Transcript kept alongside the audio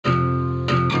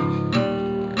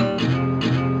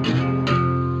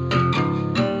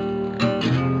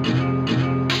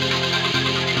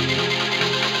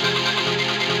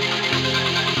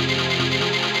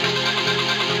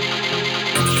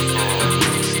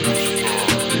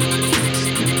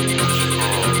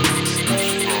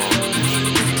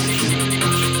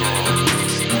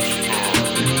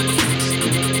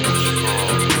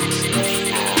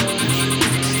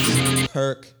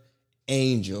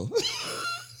angel.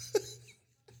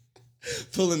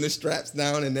 Pulling the straps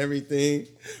down and everything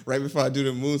right before I do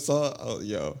the moonsault. Oh,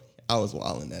 yo, I was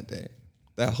wilding that day.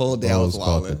 That whole day I was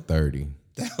wilding. 30.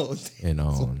 That whole day. And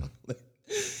on.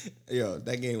 Yo,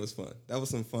 that game was fun. That was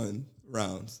some fun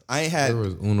rounds. I ain't had. There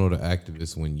was Uno the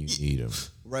activist when you need him.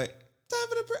 Right.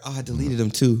 Oh, I deleted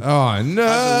them too. Oh,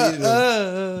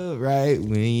 no. Right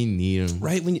when you need him.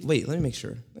 Right when you, wait, let me make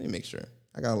sure.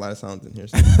 I got a lot of sounds in here.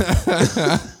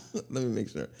 Let me make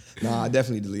sure. Nah, I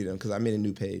definitely deleted them because I made a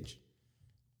new page.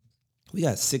 We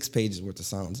got 6 pages worth of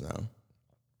sounds now.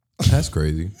 That's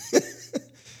crazy.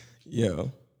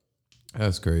 Yo.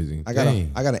 That's crazy. I got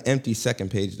an empty second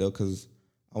page though because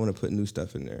I want to put new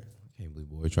stuff in there. I can't believe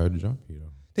boy tried to jump you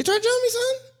though. They tried to jump me, son.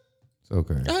 It's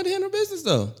okay. I had to handle business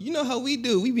though. You know how we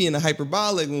do. We be in a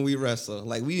hyperbolic when we wrestle.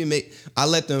 Like I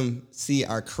let them see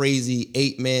our crazy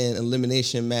 8-man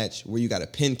elimination match where you got to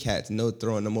pin cats, no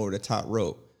throwing them over the top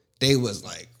rope. They was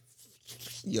like,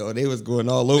 yo, they was going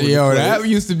all over. Yo, the place. that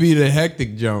used to be the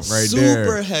hectic jump right there.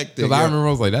 Super hectic. Because I remember I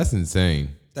was like, that's insane.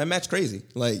 That match crazy.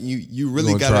 Like you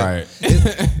really gotta try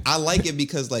it. I like it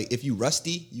because like if you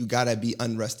rusty, you gotta be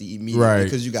unrusty immediately right.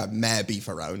 because you got mad beef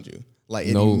around you. Like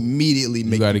it immediately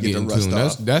make you get the rust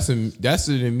off. That's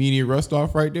an immediate rust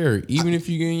off right there. Even if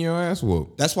you getting your ass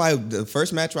whooped. That's why the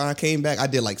first match when I came back, I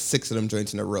did like 6 of them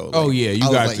joints in a row. Like, oh yeah, you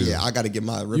got to. Yeah, I got to get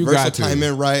my reversal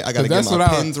timing right. I got to get my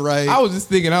pins right. I was just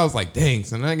thinking, I was like, dang,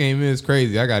 son, that game is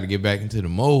crazy. I got to get back into the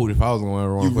mode if I was going to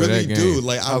run for that game. You really do.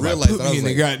 Like I realized put me in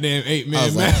the goddamn 8-man I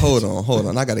was match. like, hold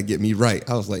on, I got to get me right.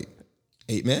 I was like,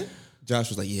 8-man. Josh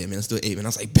was like, yeah, man, let's do 8-man. I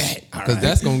was like, bet. Because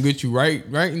that's gonna get you right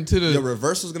into the. Your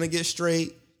reversal's gonna get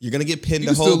straight. You're gonna get pinned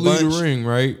you a whole bunch. Lead the ring,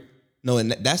 right? No,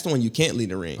 and that's the one you can't lead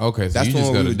the ring. Okay, so that's you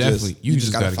just gotta definitely you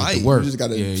just gotta fight. Get to work. You just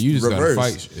gotta gotta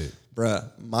fight shit. Bruh,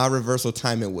 my reversal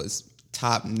timing was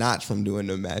top notch from doing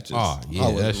the matches. Oh yeah,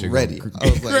 I was ready. I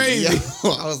was like, crazy.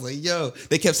 I was like, yo.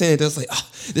 They kept saying it. They was like, oh,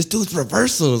 this dude's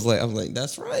reversals. Like, I'm like,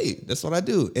 that's right. That's what I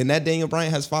do. And that Daniel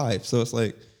Bryan has 5, so it's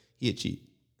like he a cheat.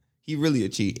 He really a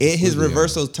cheat. And his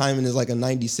reversal timing is like a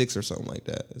 96 or something like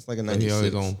that. It's like a 96. He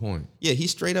always on point. Yeah,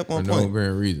 he's straight up on point. For no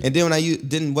apparent reason. And then when I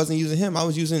wasn't using him, I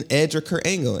was using Edge or Kurt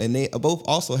Angle, and they both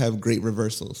also have great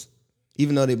reversals.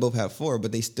 Even though they both have 4,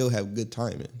 but they still have good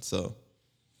timing. So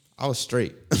I was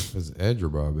straight. It's Edge,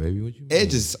 bro, baby. What you mean?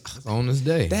 Edge is on this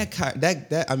day.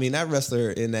 That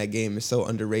wrestler in that game is so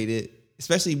underrated,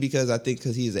 especially because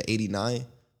he's an 89,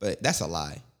 but that's a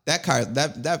lie.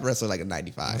 That wrestler like a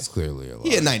 95. That's clearly a lie.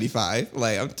 He a 95.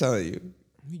 Like I'm telling you,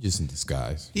 he just in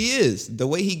disguise. He is. The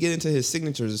way he get into his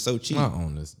signatures is so cheap. Not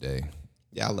on this day.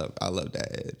 Yeah, I love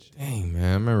that Edge. Dang, man.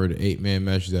 I remember the 8-man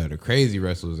matches that had the crazy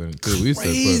wrestlers in it, too. We used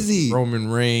to put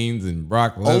Roman Reigns and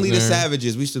Brock Lesnar. Only the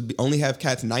Savages. We used to only have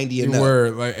cats 90 and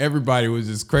up. Like, everybody was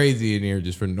just crazy in there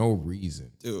just for no reason.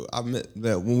 Dude,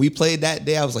 when we played that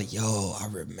day, I was like, yo, I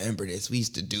remember this. We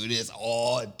used to do this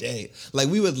all day. Like,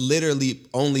 we would literally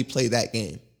only play that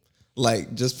game.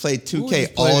 Like, just play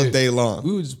 2K all day long.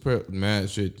 We would just put mad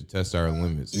shit to test our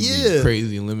limits. Yeah.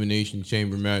 Crazy elimination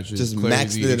chamber matches. Just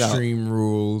crazy extreme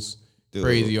rules. Dude.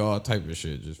 Crazy all type of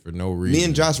shit just for no reason. Me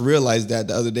and Josh realized that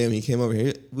the other day when he came over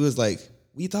here. We was like,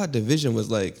 we thought Division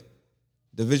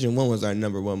 1 was our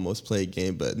number 1 most played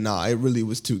game. But nah, it really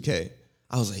was 2K.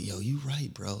 I was like, yo, you right,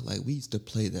 bro. Like, we used to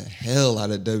play the hell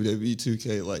out of WWE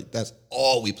 2K. Like, that's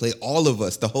all we played. All of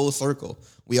us, the whole circle.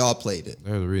 We all played it.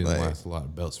 There's a reason why it's a lot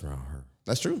of belts around her.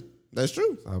 That's true.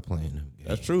 Stop playing them games.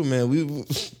 That's true, man.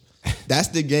 That's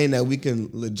the game that we can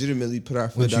legitimately put our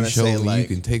foot down and say, like,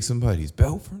 you can take somebody's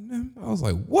belt from them. I was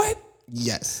like, what?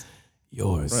 Yes.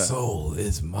 Your soul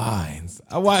is mine.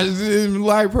 I watched it in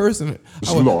live person.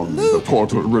 As long as the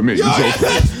portal remains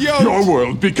open, your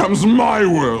world becomes my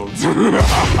world.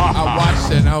 I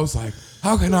watched it and I was like,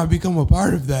 how can I become a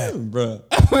part of that? Bruh.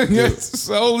 That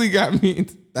solely got me.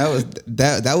 That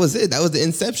was it. That was the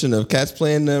inception of cats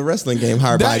playing the wrestling game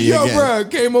Hard Body again. Bro,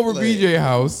 came over BJ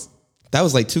house. That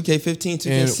was like 2K15,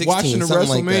 2K16, and watching the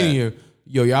WrestleMania.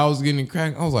 Like y'all was getting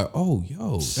cracked. I was like, oh,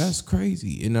 that's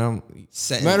crazy. And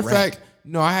matter of fact,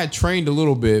 no, I had trained a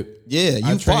little bit. Yeah,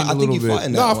 you fought. I think you fought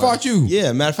in that. No, I fought you.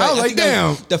 Yeah, matter of fact, I was like,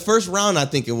 damn. The first round, I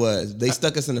think it was. They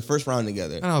stuck us in the first round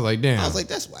together. And I was like, damn. I was like,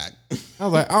 that's whack. I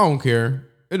was like, I don't care.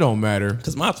 It don't matter.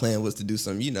 Because my plan was to do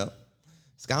some,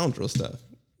 scoundrel stuff.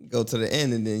 Go to the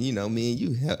end, and then, me and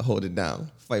you hold it down.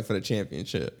 Fight for the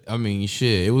championship. I mean,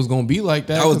 shit. It was going to be like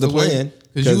that. That was the plan.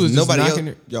 Because you was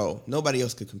nobody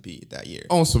else could compete that year.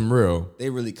 On some real. They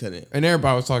really couldn't. And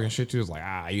everybody was talking shit to us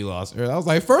like, you lost. I was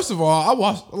like, first of all, I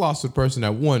lost to the person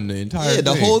that won the entire thing.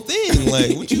 Yeah, the whole thing.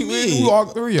 Like, what you mean? Who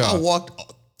walked through y'all? I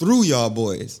walked through y'all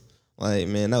boys. Like,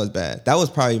 man, that was bad. That was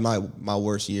probably my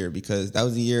worst year because that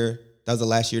was the year That was the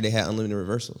last year they had unlimited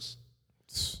reversals.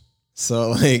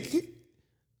 So like,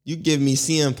 you give me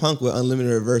CM Punk with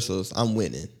unlimited reversals, I'm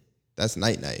winning. That's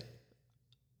night.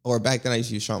 Or back then I used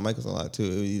to use Shawn Michaels a lot too. It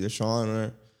was either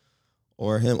Shawn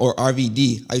or him or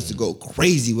RVD. I used to go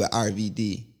crazy with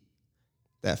RVD.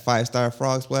 That 5-star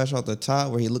frog splash off the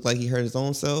top where he looked like he hurt his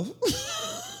own self.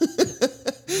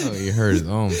 Oh, he hurt his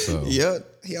own self. Yep.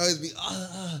 He always be,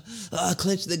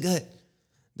 clench the gut.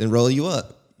 Then roll you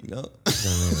up, you know?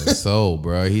 So,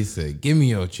 bro, he said, give me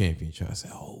your championship. I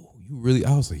said, oh, you really?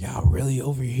 I was like, y'all really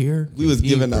over here? We was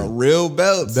giving out real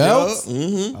belts. Belts?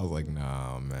 Mm-hmm. I was like,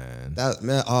 nah, man.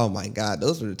 Man, oh my God.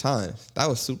 Those were the times. That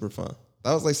was super fun.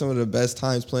 That was like some of the best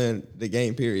times playing the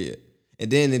game, period.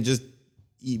 And then it just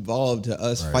evolved to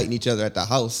us fighting each other at the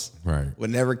house. Right.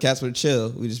 Whenever cats would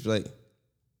chill, we just be like,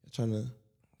 trying to.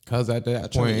 Cause at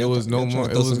that point it was no more.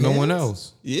 It was no one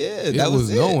else. Yeah, that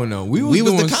was no one else. We was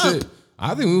doing shit.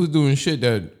 I think we was doing shit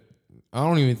that I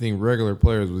don't even think regular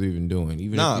players was even doing.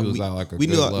 Even if he was at like a good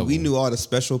level. We knew all the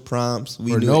special prompts.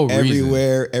 We knew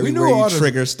everywhere you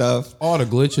trigger stuff. All the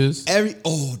glitches.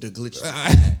 The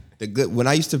glitches. When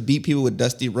I used to beat people with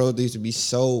Dusty Rhodes, they used to be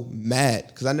so mad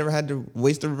because I never had to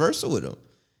waste a reversal with him.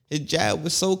 His jab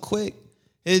was so quick.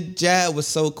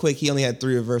 He only had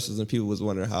 3 reversals, and people was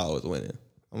wondering how I was winning.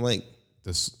 I'm like,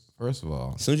 first of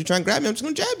all, as soon as you try and grab me, I'm just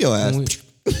gonna jab your ass.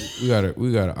 We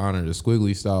gotta honor the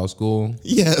Squiggly style school.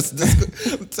 Yes,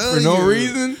 I'm telling you. For no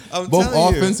reason, both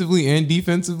offensively and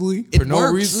defensively. For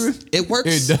no reason, it works.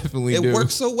 It definitely it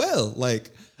works so well. Like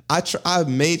I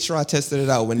made sure I tested it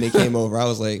out when they came over. I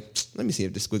was like, let me see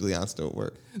if the Squiggly on still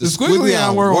work. The Squiggly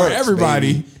on works for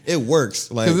everybody. Baby. It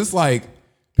works. Like, because it's like.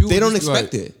 They don't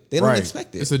expect it. They don't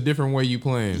expect it. It's a different way you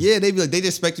playing. Yeah, they be like, they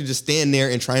expect you to stand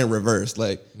there and try and reverse.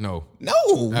 Like, no,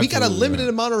 we got a limited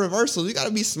amount of reversals. We got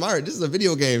to be smart. This is a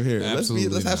video game here. Let's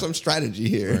have some strategy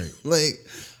here. Right. Like,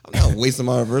 I'm not wasting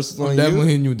my reversals on you. Definitely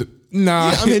hitting you with the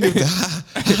I'm hitting you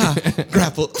with the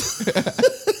grapple.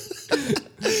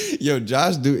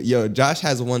 Josh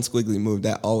has one squiggly move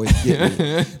that always get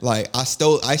me. Like I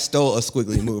stole a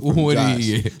squiggly move from Josh.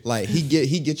 He get? Like he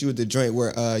get you with the joint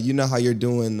where you know how you're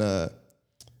doing the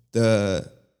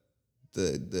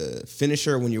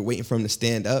finisher when you're waiting for him to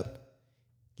stand up.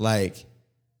 Like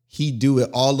he do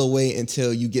it all the way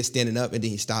until you get standing up and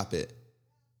then he stop it.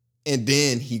 And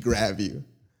then he grab you.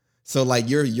 So like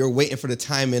you're waiting for the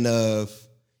timing of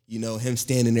him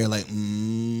standing there like,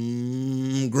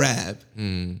 grab.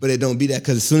 But it don't be that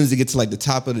because as soon as it gets to like the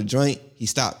top of the joint, he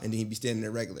stop and then he be standing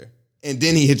there regular. And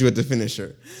then he hit you with the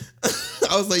finisher.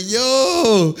 I was like,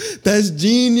 yo, that's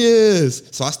genius.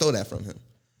 So I stole that from him.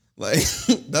 Like,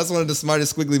 that's one of the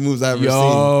smartest squiggly moves I've ever seen.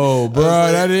 Yo, bro,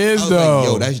 that is though. Like,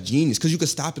 yo, that's genius. Because you could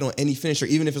stop it on any finisher,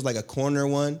 even if it's like a corner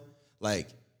one. Like,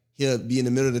 he'll be in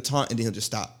the middle of the taunt and then he'll just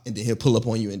stop and then he'll pull up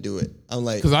on you and do it. I'm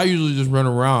like, because I usually just run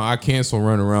around. I cancel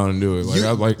run around and do it. Like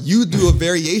I'm like, you do a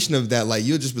variation of that. Like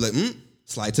you'll just be like,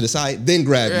 slide to the side, then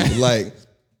grab you. Like,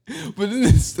 but then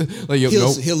it's like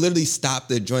he'll literally stop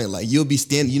the joint. Like you'll be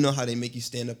standing. You know how they make you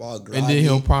stand up all groggy, and then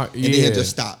he'll just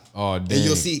stop. Oh, damn. And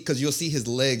you'll see his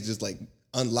legs just like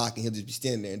unlock and he'll just be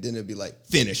standing there and then it'll be like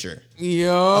finisher.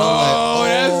 Yo,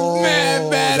 that's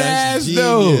mad badass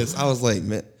though. I was like,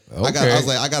 man. Okay.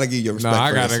 I gotta give you respect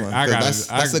for this one.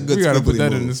 That's a good. We gotta put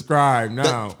that move. in the scribe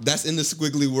now. That's in the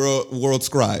squiggly world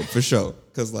scribe for sure.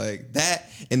 Because like that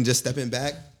and just stepping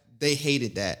back, they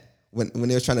hated that when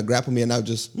they were trying to grapple me, and I was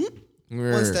just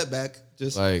one step back,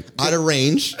 just like out of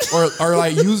range, or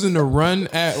like using the run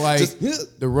at like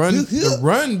the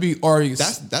run be already.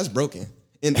 That's broken.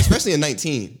 And especially in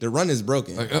 19, the run is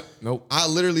broken. Like, nope. I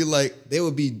literally they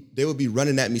would be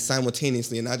running at me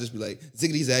simultaneously, and I'd just be like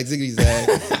ziggity zag,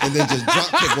 and then just drop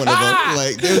kick one of them.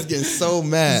 Like they was getting so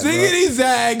mad. Ziggity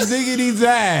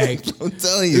zag. I'm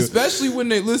telling you. Especially when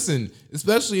they listen.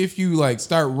 Especially if you like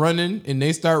start running and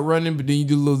they start running, but then you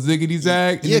do a little ziggity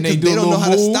zag, and then they do a little move. They don't know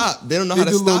how to stop. They don't know how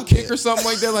to stop. A little kick or something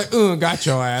like that. Like, got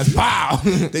your ass. Pow.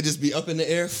 They just be up in the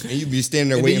air, and you be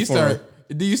standing there waiting for them.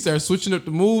 Then you start switching up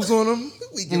the moves on them.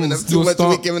 We giving up too much.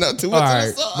 We giving up too much. All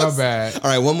right, sauce. My bad. All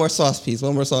right, one more sauce piece. Go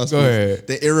ahead.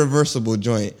 The irreversible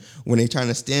joint. When they trying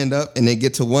to stand up and they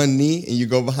get to one knee and you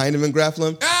go behind them and grapple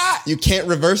them, you can't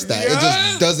reverse that. Yes. It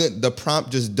just doesn't. The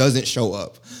prompt just doesn't show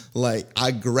up. Like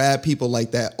I grab people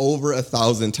like that over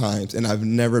 1,000 times and I've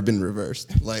never been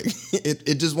reversed. Like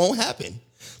it just won't happen.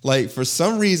 Like for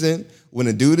some reason, when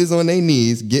a dude is on their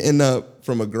knees getting up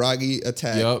from a groggy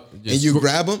attack and you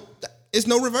grab him. It's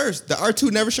no reverse. The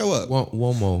R2 never show up.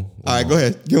 One more. All right, go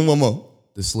ahead. Give him one more.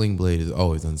 The sling blade is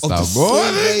always unstoppable. The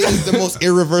sling blade is the most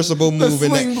irreversible move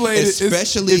in that,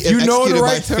 especially if executed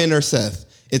by Finn or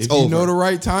Seth. It's over. If you know the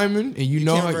right timing and you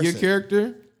know your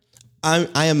character, I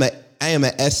am a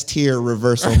S tier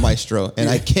reversal maestro, and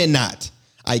I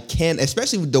can't,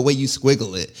 especially with the way you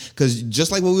squiggle it. Because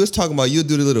just like what we was talking about, you'll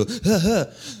do the little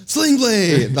sling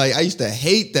blade. Like, I used to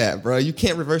hate that, bro. You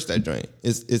can't reverse that joint.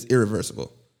 It's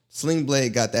irreversible. Sling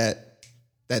blade got that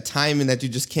timing that you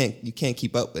just can't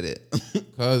keep up with it.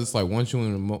 Because it's like once you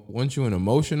in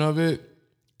emotion of it,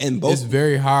 and it's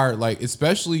very hard. Like,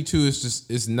 especially too,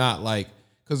 it's not like,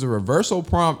 because the reversal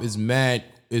prompt is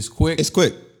quick. It's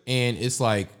quick. And it's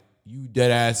like, you dead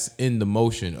ass in the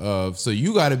motion of, so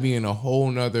you got to be in a whole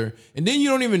nother, and then you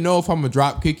don't even know if I'm gonna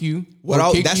drop kick you.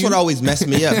 That's what always messed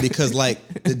me up, because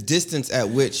like the distance at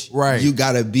which you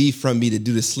gotta be from me to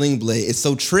do the sling blade is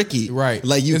so tricky. Right.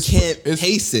 Like you can't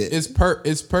pace it.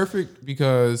 It's perfect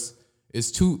because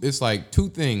it's like two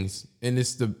things, and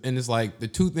it's like the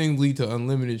two things lead to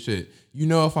unlimited shit. You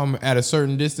know, if I'm at a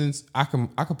certain distance, I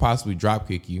could possibly drop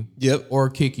kick you. Yep. Or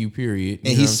kick you, period.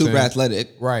 And he's super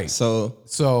athletic. Right. So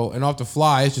and off the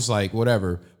fly, it's just like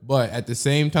whatever. But at the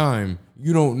same time,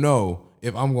 you don't know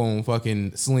if I'm going to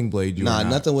fucking sling blade you. Nah,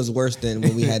 nothing was worse than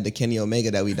when we had the Kenny Omega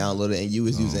that we downloaded and you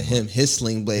was using him. His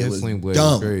sling blade was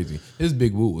dumb. Crazy. His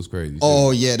big boot was crazy.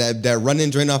 Oh, yeah. That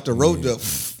running drain off the rope. Yeah.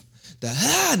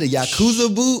 The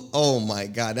Yakuza boot, oh my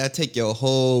God, that take your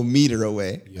whole meter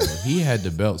away. Yo, he had the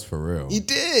belts for real. He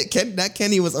did. That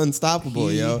Kenny was unstoppable,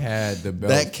 he yo. He had the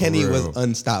belts. That Kenny was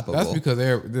unstoppable. That's because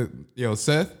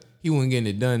Seth, he wasn't getting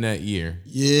it done that year.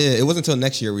 Yeah, it wasn't until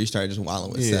next year we started just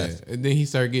wilding with Seth. And then he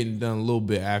started getting it done a little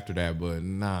bit after that, but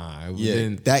nah.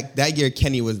 That year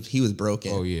Kenny was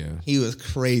broken. Oh yeah, he was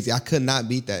crazy. I could not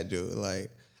beat that dude. Like.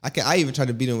 I even tried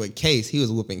to beat him with Case. He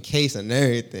was whooping Case and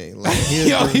everything. Like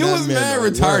he was mad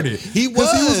retarded. He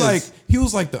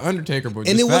was like the Undertaker, but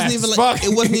and it wasn't even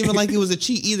like it was a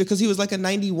cheat either, because he was like a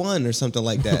 91 or something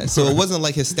like that. So it wasn't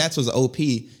like his stats was OP.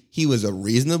 He was a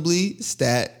reasonably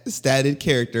statted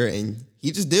character, and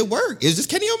he just did work. It was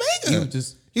just Kenny Omega.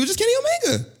 He was just Kenny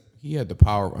Omega. He had the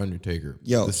power of Undertaker.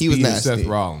 Yo, he was nasty. Seth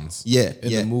Rollins. Yeah,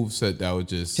 and the move set that was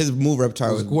just his move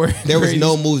repertoire was there was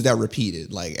no moves that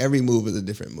repeated. Like every move was a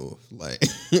different move. Like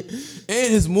and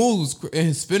his moves and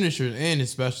his finishers and his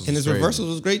specials and his reversals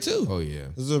was great too. Oh yeah,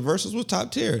 his reversals was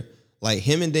top tier. Like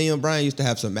him and Daniel Bryan used to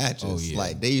have some matches. Oh, yeah.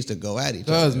 Like they used to go at each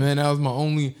other. Man, that was my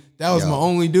only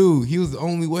dude. He was the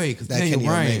only way, because Daniel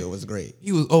Bryan Omega was great.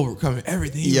 He was overcoming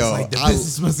everything. He was like, the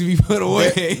business must be put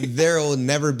away. There will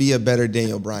never be a better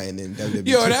Daniel Bryan than WWE.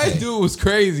 Yo, that dude was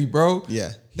crazy, bro.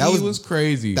 Yeah. He was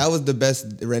crazy. That was the best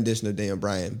rendition of Daniel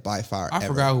Bryan by far. I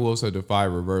forgot who else had the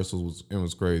 5 reversals and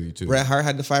was crazy too. Bret Hart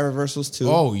had the 5 reversals too.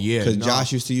 Oh yeah, because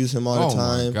Josh used to use him all the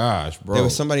time. Oh my gosh, bro! There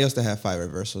was somebody else that had 5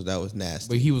 reversals that was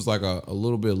nasty. But he was like a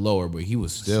little bit lower, but he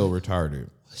was still retarded.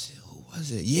 Who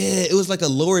was it? Yeah, it was like a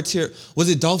lower tier. Was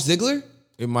it Dolph Ziggler?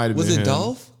 It might have been. Was it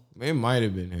Dolph? It might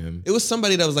have been him. It was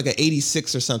somebody that was like an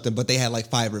 86 or something, but they had like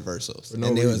 5 reversals. And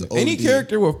they was any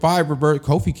character with 5 reversals.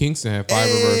 Kofi Kingston had 5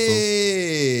 reversals.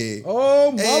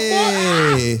 Oh my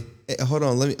boy! Hey, hold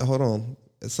on.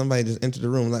 Somebody just entered the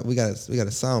room. Like we got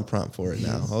a sound prompt for it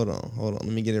now. Hold on. Let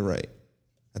me get it right.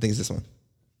 I think it's this one.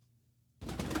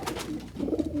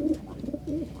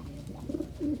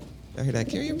 I hear that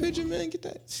carrier pigeon, man. Get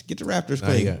the Raptors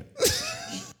playing.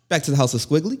 Back to the House of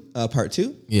Squiggly, part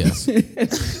 2. Yes. The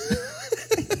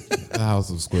House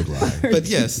of Squiggly. But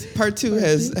yes, part 2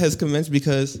 has commenced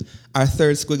because our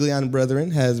third Squigglion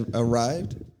brethren has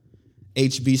arrived.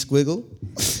 HB Squiggle.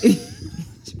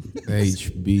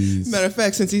 HB's. Matter of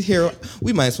fact, since he's here,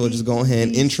 we might as well just go ahead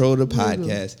and intro the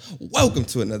podcast. Welcome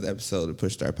to another episode of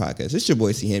Push Start Podcast. It's your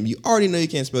boy C-Ham. You already know you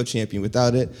can't spell champion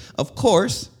without it. Of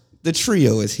course, the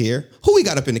trio is here. Who we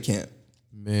got up in the camp?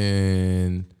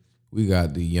 Man, we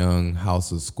got the young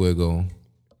House of Squiggle.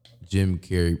 Jim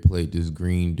Carrey played this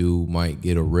green dude, might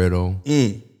get a riddle.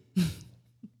 I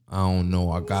don't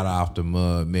know. I got off the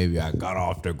mud. Maybe I got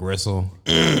off the gristle.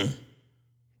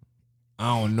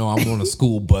 I don't know. I'm on a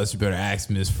school bus. You better ask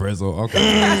Miss Frizzle.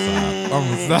 Okay, I'm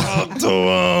gonna stop.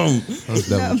 Let's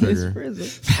double trigger.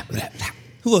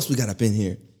 Who else we got up in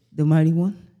here? The Mighty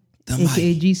One,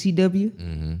 aka GCW.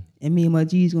 Mm-hmm. And me and my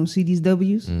G's gonna see these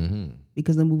W's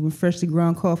because I'm moving freshly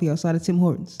ground coffee outside of Tim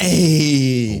Hortons.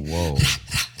 Hey, whoa! Wait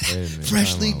a minute,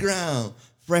 freshly ground,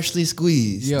 freshly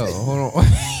squeezed. Yo, hold on.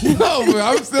 No, man,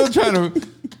 I'm still trying to.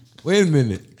 Wait a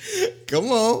minute. Come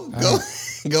on,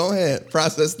 go ahead.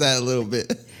 Process that a little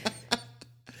bit.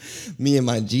 Me and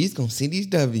my G's gonna see these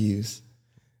W's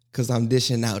because I'm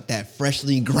dishing out that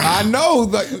freshly ground. I know,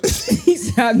 like he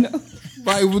said, I know.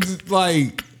 Like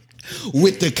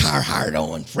with the Carhartt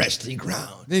on, freshly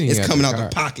ground. It's coming out the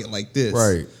pocket like this.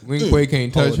 Right. Lin Kuei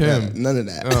can't touch him. None of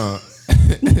that.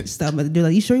 Stop at the door.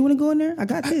 Like, you sure you want to go in there? I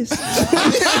got this.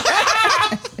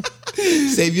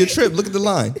 Save your trip. Look at the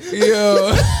line.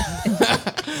 Yo.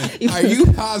 Are you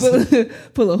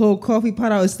positive? Pull a whole coffee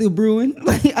pot out, it's still brewing.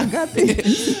 Like, I got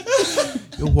this.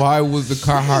 Why was the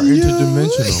Carhartt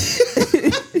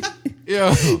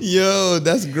interdimensional? Yo,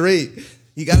 that's great.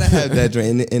 You gotta have that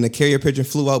drink. And the carrier pigeon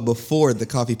flew out before the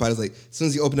coffee pot. It's like, as soon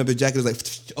as you open up his jacket, it's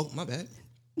like, oh, my bad.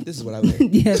 This is what I wear.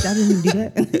 Yeah, I didn't even do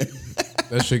that.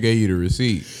 That shit gave you the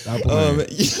receipt.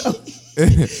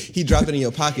 He dropped it in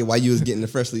your pocket while you was getting the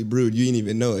freshly brewed. You didn't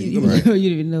even know it. You didn't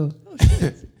even know.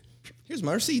 Here's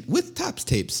my receipt with Tops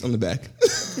tapes on the back.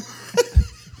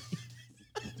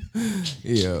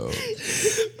 Yo.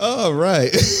 All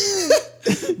right.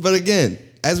 But again,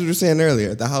 as we were saying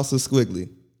earlier, the house was squiggly.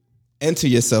 Enter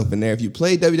yourself in there. If you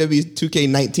play WWE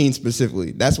 2K19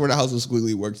 specifically, that's where the House of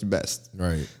Squiggly works best.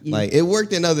 Right. Yeah. Like, it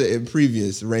worked in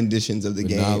previous renditions of the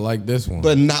game. Not like this one.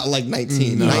 But not like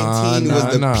 19. 19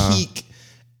 was the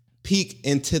peak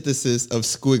antithesis of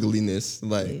squiggliness.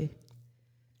 Like,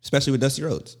 especially with Dusty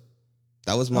Rhodes.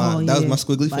 That was my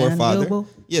squiggly Bionic forefather. elbow?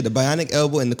 Yeah, the bionic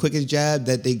elbow and the quickest jab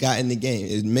that they got in the game.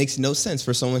 It makes no sense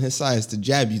for someone his size to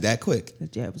jab you that quick.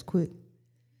 That jab was quick.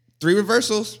 3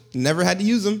 reversals, never had to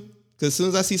use them. Because as soon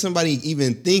as I see somebody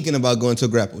even thinking about going to a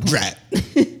grapple,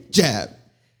 jab.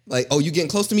 Like, oh, you getting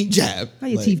close to me? Jab. How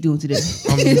your teeth doing today?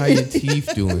 How your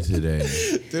teeth doing today?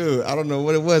 Dude, I don't know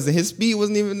what it was. And his speed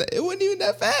wasn't even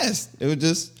that fast. It was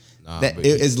just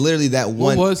it's literally that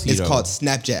one. What was he, it's though? called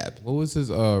snap jab. It What was his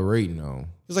rating though?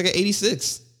 was like an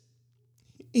 86.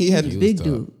 He had Big tough.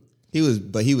 dude. he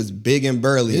was big and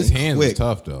burly. His and hands quick. was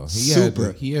tough though.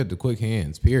 Super. He had the quick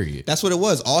hands. Period. That's what it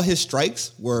was. All his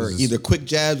strikes were either quick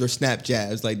jabs or snap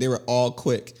jabs. Like, they were all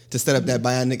quick to set up that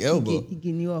bionic elbow. He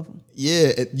getting you off him.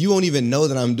 Yeah, you won't even know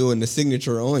that I'm doing the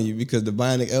signature on you because the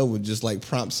bionic elbow just like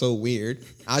prompts so weird.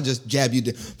 I'll just jab you.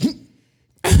 Yo,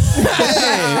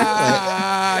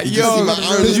 see my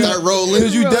arms start rolling.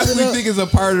 Because you definitely think it's a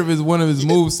part of one of his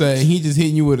moveset, and he just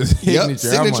hitting you with a signature. Yep,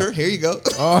 signature. Like, Here you go.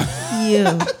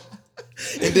 Yeah.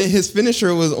 And then his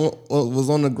finisher was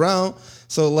on the ground.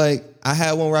 So like, I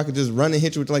had one where I could just run and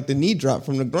hit you with like the knee drop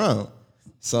from the ground.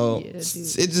 So Yeah, it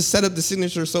just set up the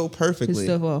signature so His perfectly.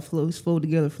 stuff all flows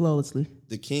together flawlessly.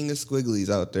 The king of squigglies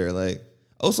out there. Like,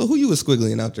 also, who you was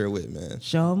squiggling out there with, man?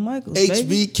 Shawn Michaels,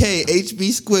 baby. HBK,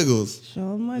 HB Squiggles.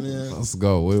 Shawn Michaels. let's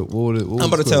go. What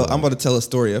I'm about to tell a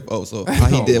story of how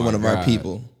he Oh did my one of our God.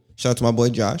 people. Shout out to my boy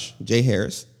Josh, Jay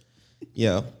Harris.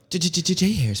 Yeah.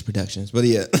 Jay Harris Productions. But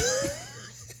yeah.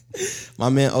 My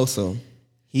man Oso,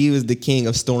 he was the king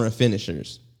of storing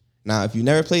finishers. Now, if you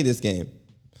never played this game,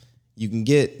 you can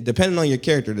get, depending on your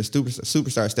character, the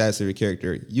superstar status of your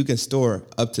character, you can store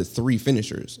up to 3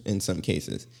 finishers in some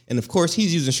cases. And of course,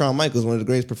 he's using Shawn Michaels, one of the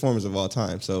greatest performers of all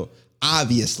time. So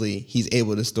obviously, he's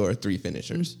able to store 3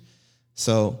 finishers.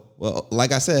 So, well,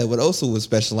 like I said, what Oso was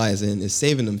specialized in is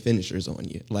saving them finishers on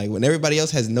you. Like, when everybody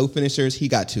else has no finishers, he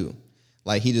got 2.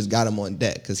 Like, he just got them on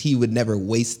deck because he would never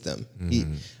waste them.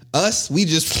 We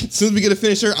just, as soon as we get a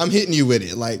finisher, I'm hitting you with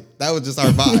it. Like, that was just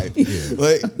our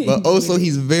vibe. But also,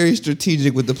 he's very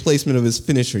strategic with the placement of his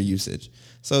finisher usage.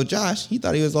 So Josh, he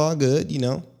thought he was all good, you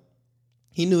know.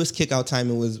 He knew his kick out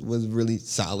timing was really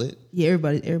solid. Yeah,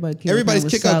 Everybody's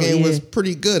kick out game was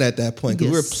pretty good at that point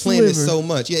because we were playing it so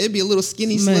much. Yeah, it'd be a little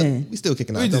skinny slip. We still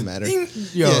kicking out, don't matter.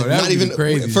 Yo, that not would even be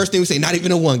crazy. First thing we say, not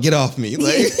even a 1, get off me.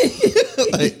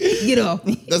 Like, Get off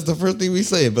me. that's the first thing we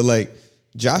say. But like,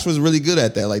 Josh was really good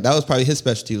at that. Like, that was probably his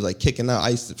specialty, was like kicking out. I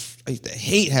used to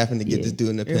hate having to get this dude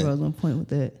in the Everybody was pin. on point with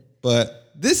that.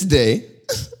 But this day,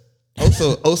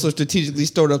 also strategically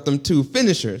stored up them 2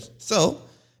 finishers. So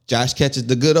Josh catches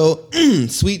the good old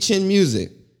sweet chin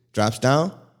music, drops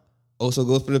down, also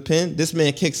goes for the pin. This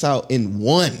man kicks out in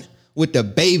 1 with the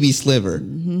baby sliver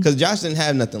because Josh didn't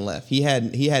have nothing left. He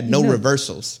had no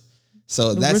reversals.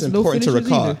 So that's important to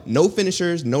recall. No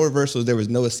finishers, no reversals. There was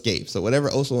no escape. So whatever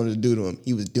Oso wanted to do to him,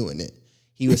 he was doing it.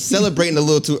 He was celebrating a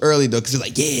little too early though, because he's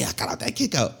like, yeah, I got out that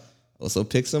kick out. Oso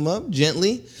picks him up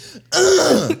gently,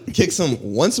 kicks him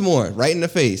once more right in the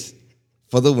face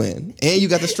for the win. And you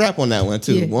got the strap on that one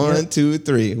too. Yeah, 1, 2,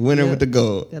 3. Winner with the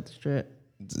gold. Got the strap.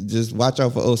 Just watch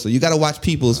out for Oso. You got to watch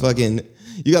people's fucking.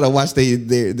 You got to watch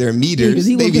their meters.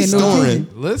 he They wasn't be paying no storing.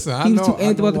 attention. Listen, I He was know. too I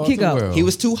amped know about the all kick too out. well. He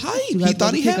was too hyped. Too He hyped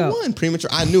thought he about had the kick out. one premature.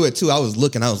 I knew it too. I was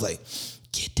looking. I was like,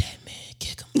 get that man,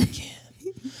 kick him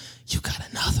again. You got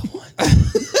another one.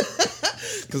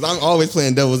 Because I'm always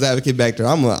playing devil's advocate back there.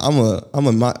 I'm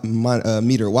a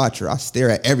meter watcher. I stare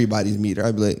at everybody's meter.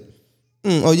 I'd be like,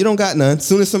 oh, you don't got none. As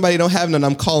soon as somebody don't have none,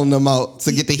 I'm calling them out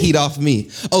to get the heat off me.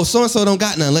 Oh, so and so don't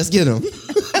got none. Let's get them.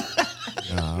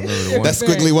 Nah, remember the one. That's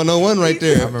Squiggly 101 right I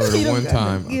there. remember the one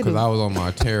time because I was on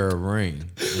my Terror of Rain.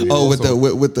 Oh, with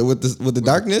the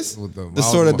darkness, the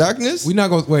sword of darkness. We not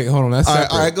gonna wait. Hold on, that's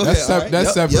separate. All right, go ahead.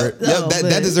 That's Yep, separate. Yep,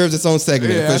 that deserves its own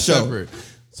segment for that's sure. separate.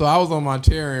 So I was on my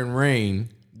Terror and Rain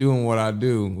doing what I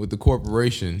do with the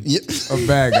corporation of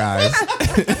bad guys.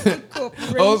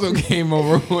 Also came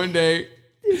over one day,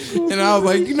 and I was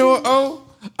like, you know what? Oh,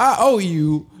 I owe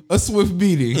you a swift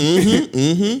beating.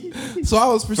 So I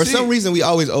was For some reason, we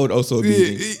always owed Oso a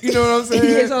beating. you know what I'm saying?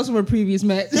 It's also a previous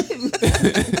match.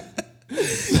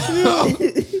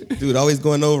 Dude, always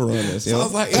going over on us. You So I know?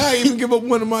 was like, I didn't even give up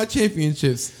one of my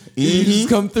championships. You just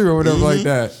come through or whatever like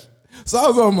that. So I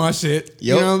was on my shit.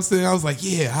 You know what I'm saying? I was like,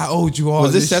 yeah, I owed you all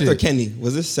Was this this Seth shit. or Kenny?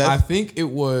 Was this Seth? I think it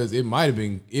was. It might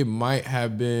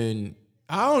have been.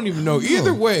 I don't even know.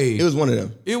 Either way, It was one of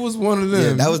them. it was one of them.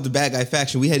 Yeah, that was the bad guy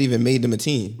faction. We had even made them a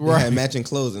team. They Right. had matching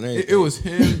clothes and everything. It was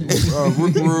him,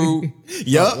 Rick Rude.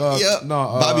 Yup.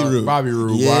 Bobby Roode. Bobby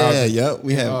Roode. Yeah, yup.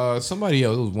 We had somebody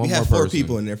else. It was one we more had 4 person.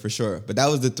 people in there for sure. But that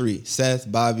was the 3.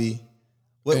 Seth, Bobby.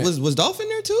 What was Dolph in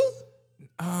there too?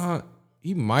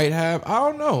 He might have. I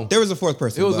don't know. There was a 4th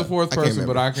person. It was but a 4th I can't person,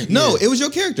 but remember. I can't. No, yeah. it was your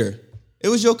character. It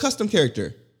was your custom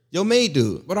character. Your maid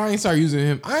dude. But I ain't start using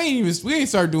him. We ain't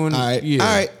start doing. All right.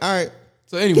 Yeah. All right.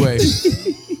 So anyway,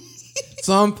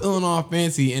 so I'm feeling all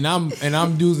fancy, and I'm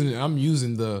using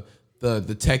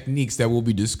the techniques that will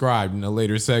be described in a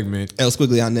later segment. El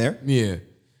Squiggly on there. Yeah,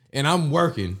 and I'm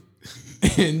working,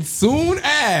 and soon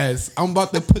as I'm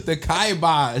about to put the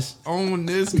kibosh on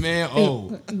this man,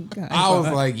 I was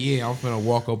like, yeah, I'm finna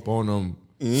walk up on him.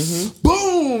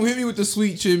 Boom! Hit me with the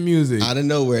sweet chin music. Out of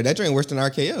nowhere. That joint worse than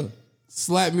RKO.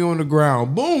 Slap me on the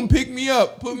ground. Boom! Pick me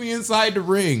up. Put me inside the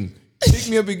ring. Pick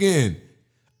me up again.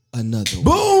 Another one.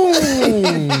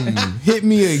 Boom! Hit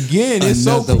me again. It's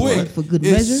so Another quick. one. For good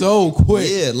It's measure? so quick.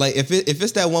 Yeah, like if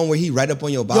it's that one where he right up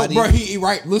on your Yo, body. bro, he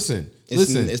right. Listen.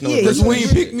 it's no Yeah, reverse. Because when he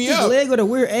picked me his up, leg at a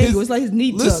weird angle. It's like his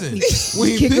knee tucked. listen, when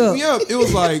he kick picked up. me up, it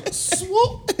was like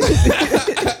swoop.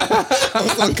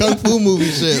 Some kung fu movie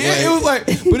shit. Yeah, like, it was like,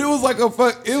 but it was like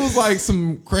it was like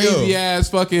some crazy ass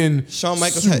fucking Shawn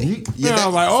Michaels had. Yeah, I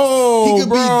was like, oh, he could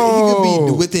bro.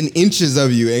 be within inches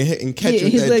of you and catch Yeah, you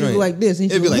with his that legs joint. go like this.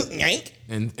 And It'd be he's like, yank.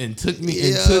 and took me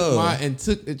Yo. and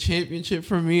took the championship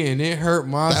from me, and it hurt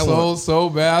my That soul one- so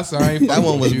bad. So I ain't That fucking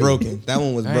one with was you. broken. That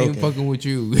one was I ain't broken. fucking with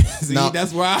you. See, No,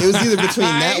 that's why it was either between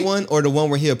that one or the one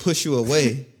where he'll push you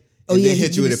away. Oh, And yeah, then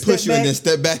hit you you with it, step push you, and back, then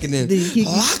step back, and then then you kick you.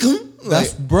 lock him.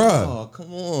 That's Like, bruh. oh,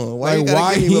 come on. Why Like, you gotta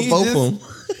why get me he with both of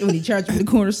just- them? when he charged you in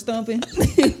the corner stomping,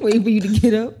 waiting for you to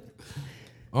get up.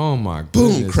 Oh my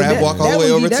Boom, goodness. crab walk all the That way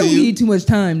would over that to would you. need too much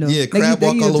time though. Yeah, Like, crab they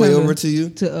walk need all the way time over to you.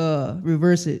 to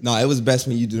reverse it. No, it was best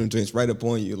when you do them joints right up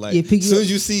on you. Like Yeah, pick as you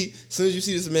soon up. as you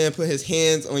see this man put his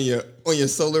hands on your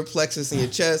solar plexus and your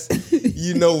chest,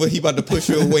 you know what he about to push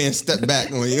you away and step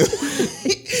back on you.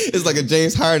 It's like a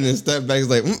James Harden step back. It's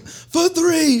like for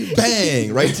 3,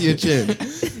 bang, right to your chin.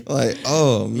 Like,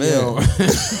 oh man,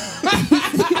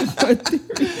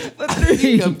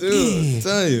 dude, I'm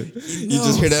telling you, you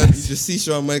just hear that. You just see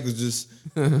Shawn Michaels just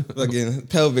fucking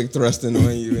pelvic thrusting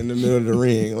on you in the middle of the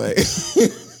ring, like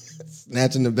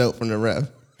snatching the belt from the ref.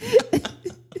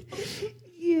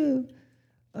 Yeah.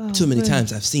 Too many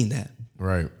times I've seen that.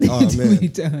 Right. Oh Too man, many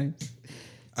times.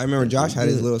 I remember Josh had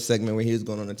his little segment where he was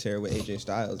going on a tear with AJ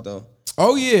Styles though.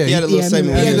 Oh yeah. He had a little Yeah, I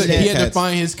segment remember with that. He his had to cats.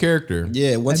 find his character.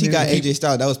 Yeah, once he got remember AJ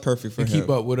Styles, that was perfect for To him. keep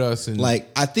up with us and Like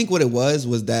I think what it was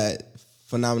that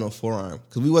phenomenal forearm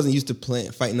because we wasn't used to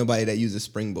fighting nobody that uses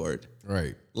springboard.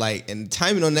 right. Like and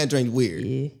timing on that joint weird.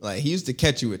 Yeah. Like he used to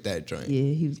catch you with that joint.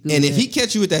 Yeah, he was good. And with if that. he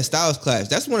catch you with that Styles clash,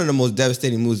 that's one of the most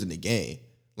devastating moves in the game.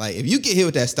 Like if you get hit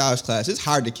with that Styles clash, it's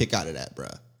hard to kick out of that, bro.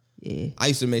 Yeah. I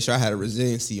used to make sure I had a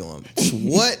resiliency on.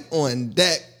 What on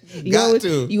deck?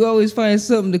 You always find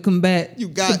something to combat. You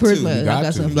got the person. to. Like, You I got got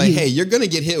to. something. Like, for you. hey, you're gonna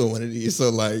get hit with one of these, so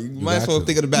like, you might as got well to.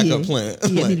 think of the backup plan. Yeah,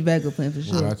 I Like, need a backup plan for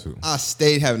sure. Got to. I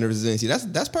stayed having the resiliency.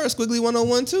 That's part of Squiggly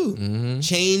 101 too. Mm-hmm.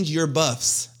 Change your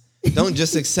buffs. Don't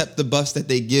just accept the buffs that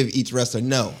they give each wrestler.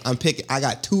 No, I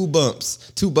got 2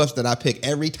 buffs that I pick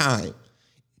every time.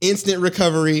 Instant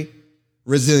recovery,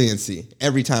 resiliency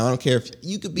every time. I don't care if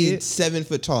you could be 7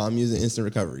 foot tall. I'm using instant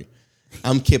recovery.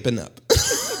 I'm kipping up.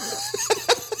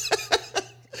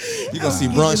 You're gonna see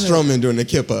Braun Strowman doing the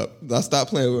kip up. Now stop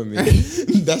playing with me.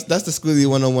 That's the Squiggly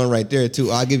 101 right there too.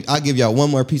 I'll give y'all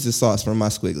one more piece of sauce from my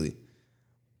Squiggly.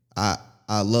 I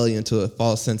lull you into a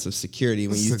false sense of security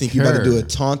when you think you're about to do a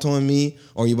taunt on me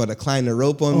or you about to climb the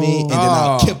rope on me, and then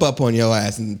I'll kip up on your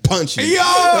ass and punch you. Yo,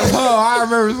 I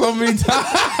remember so many times.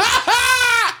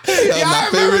 my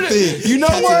favorite thing. You know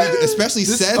Cats what? would do- especially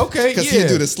Seth. Okay, because he'd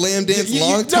do the slam dance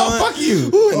long time. No, fuck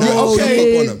you.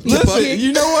 Okay. Listen,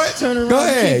 you know what? Turn around, Go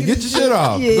ahead, kick get it. your shit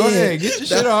off. Yeah. Go ahead, get your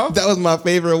shit off. That was my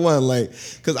favorite one. Like,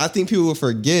 because I think people will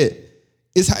forget.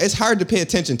 It's hard to pay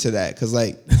attention to that because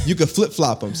like you could flip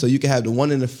flop them, so you could have the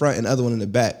one in the front and the other one in the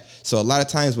back. So a lot of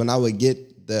times when I would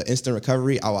get the instant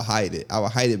recovery, I would hide it. I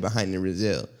would hide it behind the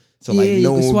Brazil. So like Yeah, no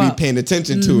you one can would be swap. paying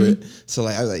attention to it. So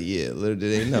like I was like, yeah, little did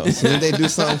they know. So then they do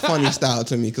something funny style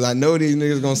to me because I know these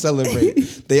niggas gonna celebrate.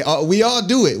 We all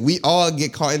do it. We all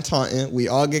get caught in taunting. We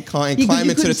all get caught in You climbing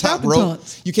to couldn't the stop top the rope.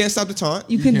 taunts. You can't stop the taunt.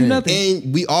 You couldn't do can't. nothing.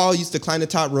 And we all used to climb the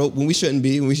top rope when we shouldn't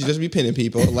be, when we should just be pinning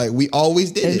people. Like we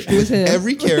always did That's true as hell. it.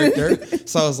 Every character.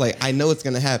 So I was like, I know it's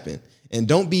gonna happen. And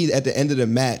don't be at the end of the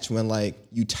match when like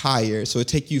you tired. So it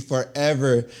take you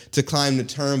forever to climb the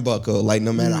turnbuckle, like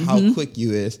no matter how quick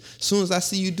you is. As soon as I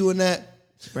see you doing that,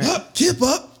 up, kip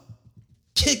up,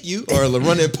 kick you, or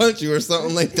run and punch you or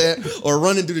something like that. Or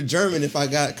run and do the German if I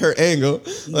got Kurt Angle.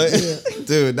 Like,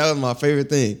 dude, that was my favorite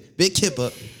thing. Big kip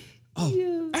up. Oh,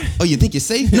 you think you're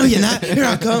safe? No, you're not. Here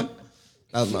I come.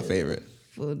 That was my favorite.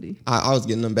 Funny. I was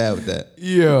getting them bad with that.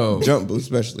 Yo. Jump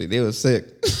boost especially. They was sick.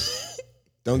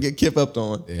 Don't get kip up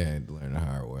on. They had to learn the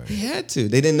hard way. They had to.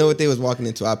 They didn't know what they was walking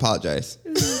into. I apologize.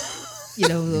 You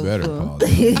know, You better fun. pause.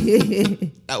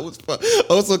 it. That was fun.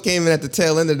 Also came in at the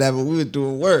tail end of that, but we were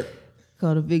doing work.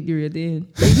 Called a victory at the end.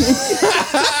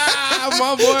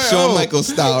 My boy. Shawn Michaels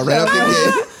style, right out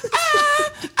the gate.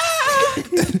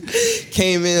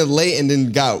 Came in late and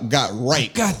then got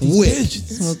right. Got quick.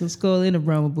 Smoking Skull and a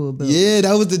Brahma Bull belt. Yeah,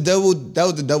 that was the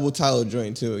double title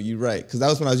joint too. You right, because that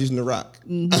was when I was using the Rock.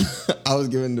 I was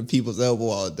giving the people's elbow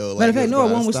all though. Matter of fact, no,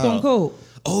 that's one was style. Stone Cold.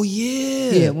 Oh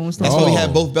yeah, Yeah, one was Stone That's when we Cold.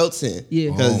 had both belts in. Yeah.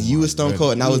 because Oh, you my was Stone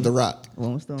Cold and I was goodness. the Rock.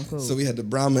 One was Stone Cold. So we had the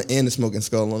Brahma and the Smoking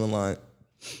Skull on the line.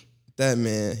 That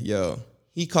man, yo,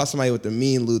 he caught somebody with the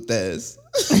mean Luthez.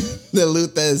 The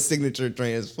Luthez signature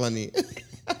train is funny.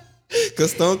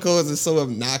 Because Stone Cold is so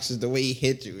obnoxious the way he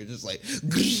hit you. It's just like,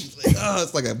 oh,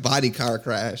 it's like a body car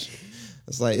crash.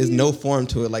 It's like, there's no form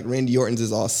to it. Like Randy Orton's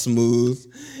is all smooth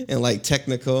and like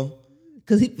technical.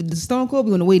 Because the Stone Cold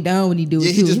be on the way down when he do it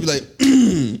Yeah, too. he just be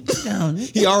like, down.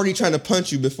 he already trying to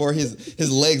punch you before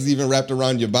his legs even wrapped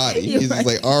around your body. You're He's just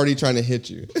right. like already trying to hit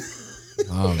you.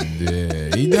 I'm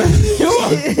dead. He done.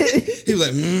 He was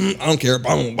like, I don't care,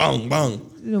 bong, bong, bong.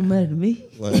 It don't matter to me.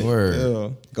 Like, Word.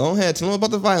 yo, go ahead, tell them about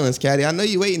the violence, Caddy. I know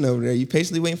you waiting over there. You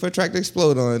patiently waiting for a track to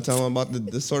explode on and tell them about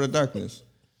the Sword of Darkness.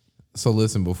 So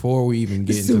listen, before we even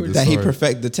get into the That he story,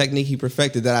 perfect the technique he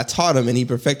perfected that I taught him and he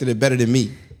perfected it better than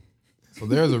me. so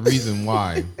there's a reason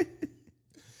why.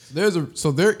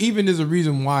 There even is a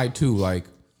reason why too. Like,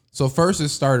 so first it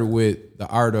started with the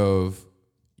art of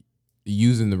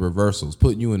using the reversals,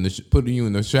 putting you in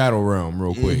the shadow realm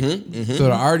real quick. So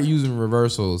the art of using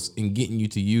reversals and getting you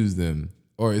to use them,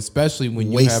 or especially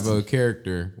when you Waste have a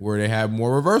character where they have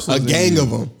more reversals, A than gang you.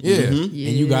 of 'em. yeah, and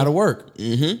you Yeah. got to work.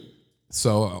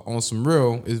 So on some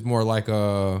real, it's more like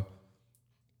a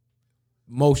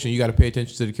motion. You got to pay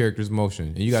attention to the character's motion,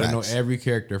 and you got to know Facts. every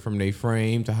character from their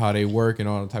frame to how they work and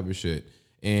all that type of shit.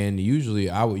 And usually,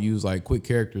 I would use like quick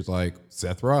characters like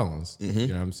Seth Rollins, you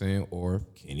know what I'm saying, or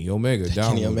Kenny Omega.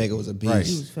 Kenny Omega was a beast. Right.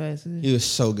 He was fast. He was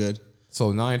so good.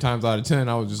 So 9 times out of 10,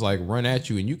 I would just like run at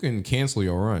you, and you can cancel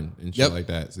your run and shit Yep. like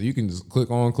that. So you can just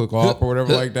click on, click off, or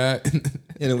whatever like that.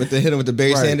 Hit him with the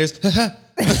Barry Right. Sanders.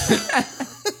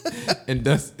 and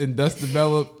thus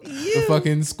develop the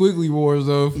fucking squiggly wars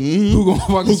of who gonna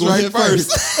fucking strike hit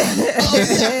first.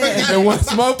 And once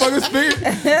motherfuckers figured,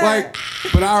 like,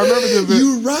 but I remember the.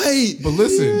 You right. But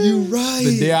listen, You right.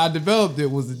 the day I developed it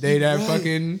was the day that right.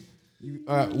 fucking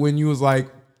when you was like.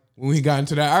 When we got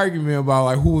into that argument about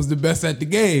like who was the best at the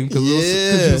game, because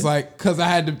it was like because I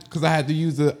had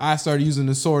to I started using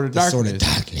the Sword of Darkness. Sword of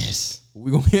Darkness. We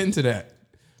gonna get into that.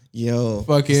 Yo.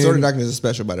 Fucking- Sword of Darkness is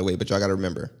special, by the way, but y'all gotta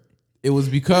remember. It was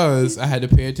because I had to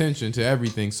pay attention to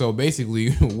everything. So basically,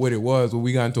 what it was when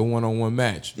we got into a one-on-one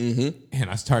match, and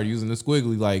I started using the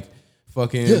squiggly like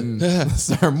fucking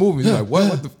start moving. Like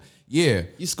what the yeah.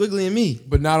 You squiggly and me.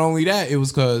 But not only that, it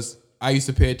was because I used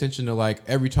to pay attention to like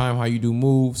every time how you do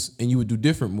moves, and you would do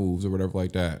different moves or whatever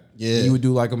like that. Yeah. And you would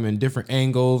do like them in different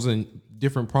angles and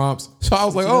different prompts. So I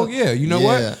was like, oh yeah, you know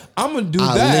Yeah. what? I'm gonna do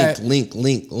that. Link.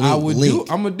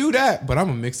 I'm gonna do that, but I'm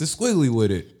gonna mix the squiggly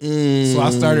with it. So I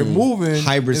started moving,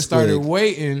 Hybrid and started squig.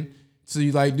 waiting. So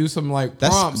you like do some like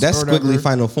prompts. That's or whatever. squiggly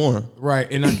final form.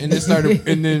 Right, and it started,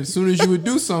 and then as soon as you would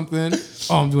do something,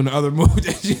 I'm doing the other move.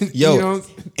 That Yo, you know?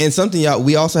 and something y'all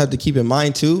we also have to keep in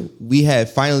mind too. We had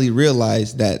finally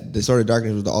realized that the Sword of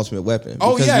Darkness was the ultimate weapon.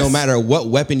 Oh, Because yes. no matter what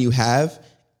weapon you have,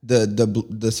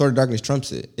 the Sword of Darkness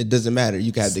trumps it. It doesn't matter.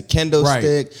 You can have the kendo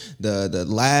stick, the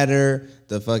ladder,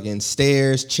 the fucking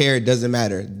stairs, chair. It doesn't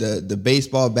matter. The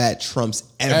baseball bat trumps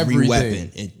every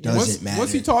weapon. It doesn't matter.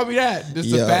 Once he taught me that, this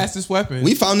is the fastest weapon.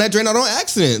 We found that drain out on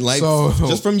accident, like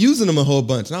just from using them a whole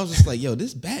bunch. And I was just like, yo,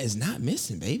 this bat is not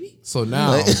missing, baby. So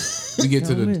now we get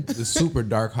to the super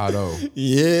dark Hado.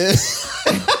 Yeah.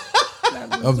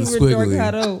 Of the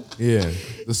squiggly. Yeah.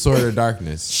 The Sword of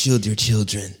Darkness. Shield your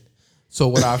children. So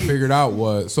what I figured out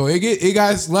was, so it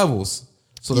got levels.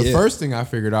 So the first thing I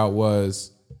figured out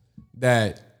was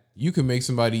that you can make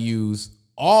somebody use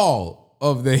all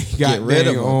of their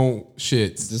goddamn own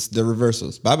shits. Just the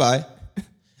reversals. Bye-bye.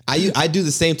 I do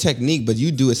the same technique, but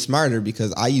you do it smarter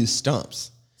because I use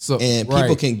stumps. So and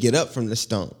people can get up from the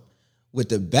stump. With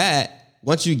the bat,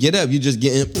 once you get up, you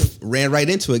just ran right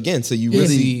into it again. So you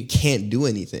really can't do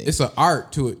anything. It's an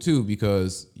art to it too,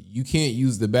 because you can't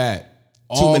use the bat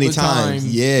too many times.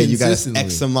 Yeah, you got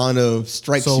X amount of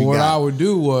strikes. So what I would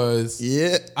do was,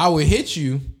 I would hit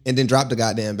you and then drop the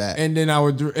goddamn bat, and then I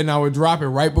would drop it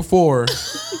right before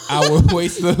I would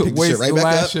waste the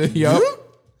last shit. Yup.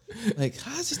 Like,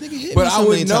 how's this nigga hit? But I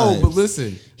would know. But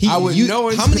listen, I would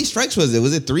know. How many strikes was it?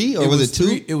 Was it 3 or was it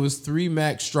 2? It was 3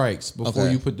 max strikes before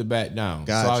you put the bat down.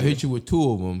 Gotcha. So I hit you with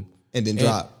 2 of them and then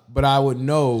drop. But I would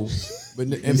know. But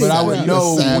I would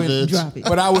know when.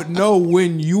 But I would know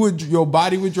when your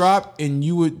body would drop and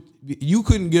you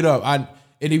couldn't get up.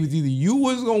 And it was either you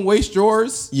was gonna waste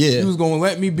yours, you was gonna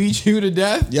let me beat you to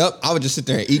death. Yep, I would just sit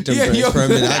there and eat them for a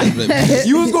minute.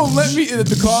 You was gonna let me at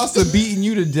the cost of beating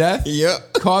you to death.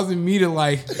 Yep, causing me to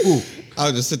like. Ooh. I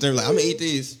would just sit there like, I'm gonna eat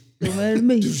these. Don't matter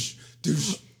me.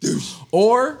 Douche.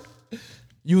 Or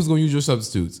you was gonna use your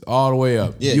substitutes all the way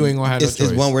up. Yeah, you ain't gonna have no choice.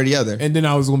 It's one way or the other. And then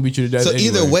I was gonna beat you to death. So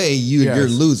either way, you're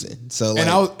losing. So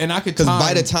like, and I could, because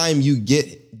by the time you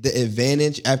get the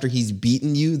advantage after he's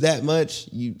beaten you that much,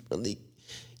 you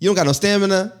don't got no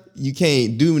stamina. You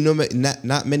can't do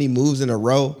not many moves in a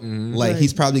row. Mm-hmm. Like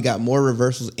he's probably got more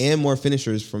reversals and more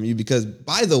finishers from you. Because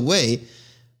by the way,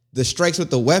 the strikes with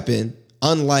the weapon,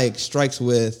 unlike strikes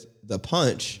with the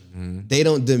punch, they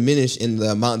don't diminish in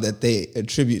the amount that they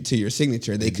attribute to your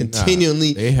signature. They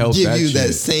continually give you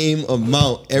that same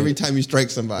amount every time you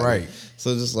strike somebody. Right. So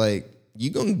it's just like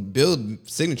you're gonna build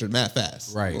signature mad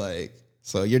fast. Right. Like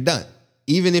so you're done.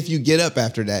 Even if you get up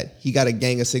after that, he got a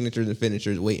gang of signatures and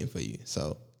finishers waiting for you.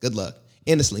 So good luck.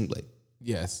 And a sling blade.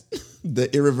 Yes.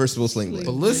 The irreversible sling blade.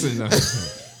 But listen.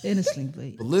 And a sling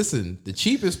blade. But listen, the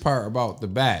cheapest part about the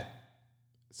bat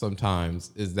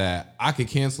sometimes is that I could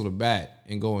cancel the bat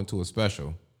and go into a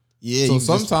special. Yeah. So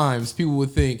sometimes people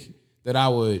would think that I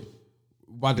would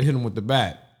about to hit him with the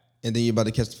bat. And then you're about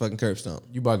to catch the fucking curb stomp.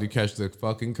 You about to catch the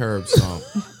fucking curb stomp.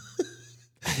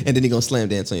 And then he gonna slam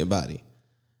dance on your body.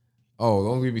 Oh,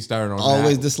 don't get me started on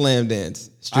Always that. The slam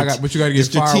dance. But you gotta get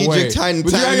far away. You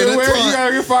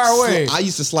gotta get far away. I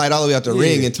used to slide all the way out the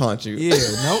ring and taunt you. Yeah,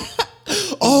 nope.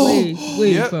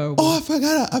 Way far away. Oh,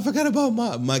 I forgot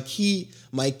about my key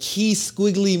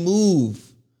squiggly move.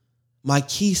 My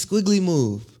key squiggly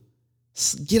move.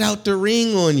 Get out the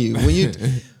ring on you.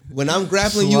 When I'm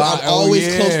grappling you, I'm always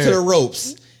close to the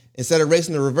ropes. Instead of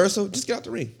racing the reversal, just get out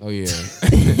the ring. Oh, yeah.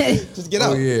 Just get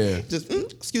out. Oh, yeah. Just,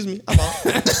 excuse me, I'm out.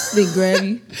 They grab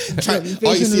you.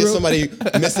 All you see is somebody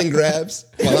missing grabs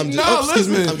while I'm just, excuse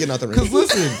me, I'm getting out the ring. Because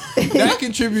listen, that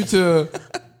contributes to,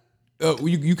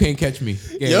 you can't catch me.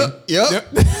 Game. Yep.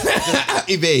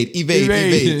 Evade.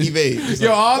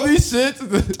 Yo, all these shit.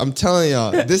 I'm telling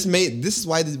y'all, this is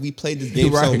why we played this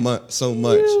game so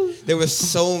much. There were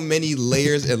so many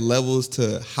layers and levels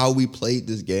to how we played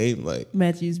this game. Like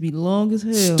matches be long as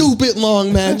hell. Stupid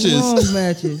long matches. Long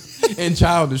matches. And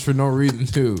childish for no reason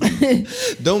too.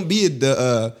 Don't be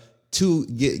the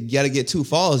gotta get 2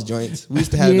 falls joints. We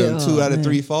used to have them 2 out of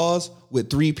 3 falls with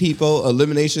 3 people,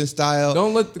 elimination style.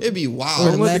 It'd be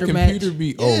wild. Don't let the computer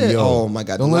be. Oh my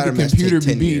god! Don't let the computer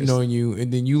be beating on you,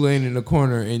 and then you laying in the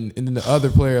corner, and then the other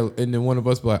player, and then one of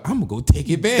us be like, "I'm gonna go take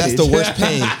advantage." That's the worst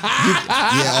pain.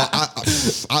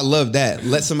 I love that.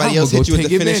 Let somebody else hit you with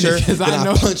the finisher, then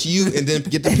I punch you, and then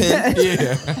get the pin.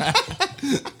 Yeah.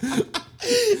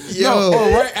 Yo. Or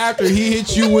right after he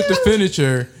hits you with the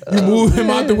finisher, you move him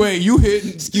out the way. You hit.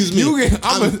 Excuse me.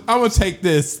 I'm gonna take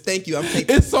this. Thank you. I'm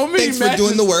taking. It's so many. Thanks for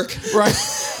doing the work. Right.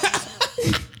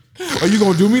 Are you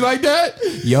gonna do me like that?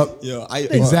 Yep. Yo,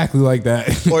 exactly like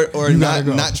that. Or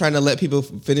not trying to let people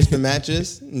finish the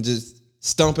matches and just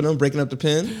stomping them, breaking up the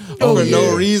pin for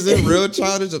no reason. Real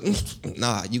childish.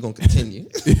 Nah, you gonna continue.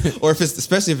 Or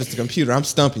especially if it's the computer, I'm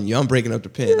stumping you. I'm breaking up the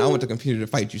pin. I want the computer to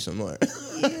fight you some more.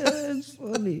 That's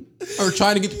funny. Or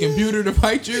trying to get the computer to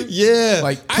fight you. Yeah,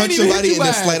 like punch somebody and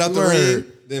then slide out the ring.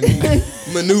 then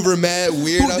maneuver mad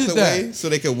weird Who out did the that? way so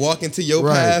they could walk into your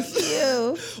Right. path.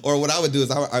 Ew. Or what I would do is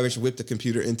I would whip the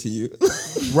computer into you.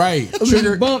 Right.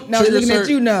 Bump, now we're looking at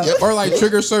you now. Or like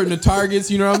trigger certain targets,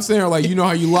 you know what I'm saying? Or like, you know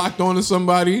how you locked onto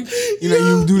somebody? You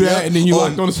know, you do that and then you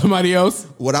locked onto somebody else?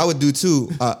 What I would do too,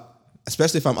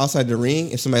 especially if I'm outside the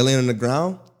ring, if somebody laying on the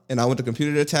ground and I want the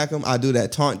computer to attack them, I do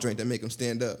that taunt drink that make them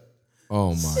stand up. Oh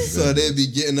my god. So they'd be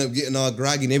getting up, getting all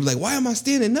groggy, and they'd be like, why am I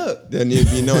standing up? Then they'd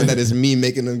be knowing that it's me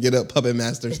making them get up Puppet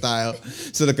Master style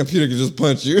so the computer can just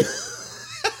punch you.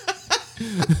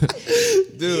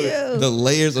 Dude, the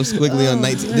layers of squiggly on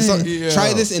 19.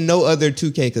 Try this in no other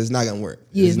 2K because it's not going to work.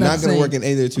 Yeah, it's not going to work in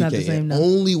any other 2K. Not the same, it no.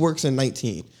 only works in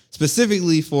 19,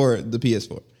 specifically for the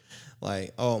PS4.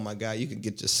 Like, oh my God, you could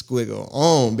get your squiggle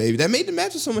on, baby. That made the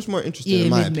matches so much more interesting, Yeah, in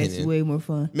my it makes opinion. it way more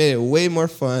fun. Made it way more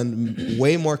fun,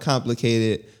 way more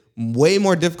complicated, way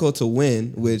more difficult to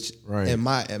win. Which, Right. in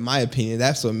my opinion,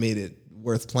 that's what made it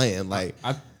worth playing. Like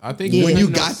I think when you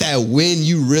know, got that win,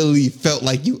 you really felt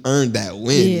like you earned that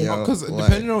win. Yeah. because Like,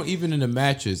 depending on even in the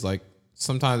matches, like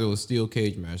sometimes it was steel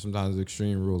cage match, sometimes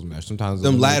Extreme Rules match, sometimes it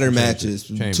them was ladder Elimination matches,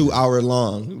 Chamber. 2 hour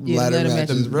long Yeah, ladder ladder matches,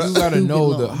 matches. bro. You gotta Stupid know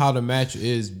long. how the match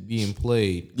is being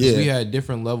played. 'Cause Yeah. we had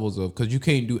different levels of because you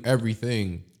can't do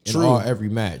everything in True. every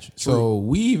match. So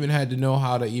we even had to know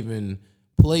how to even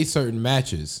play certain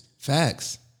matches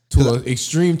Facts. to an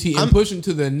extreme T and push them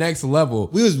to the next level.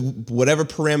 We was whatever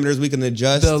parameters we can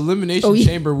adjust. The elimination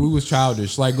chamber, we was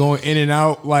childish, like going in and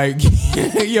out. Like,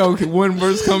 yo, one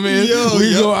verse come in,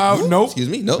 we go out. Nope, Excuse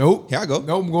me. Nope. Here I go.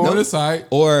 Nope, I'm going Nope. to the side.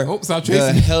 Or nope, stop the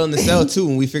chasing. Hell in the Cell too,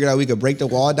 when we figured out we could break the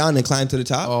wall down and climb to the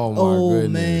top. Oh my Oh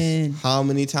goodness. man. How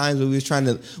many times we was trying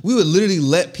to? We would literally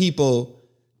let people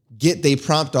get they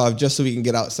prompt off just so we can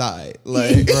get outside.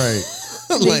 Like, Right.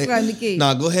 climb the gate.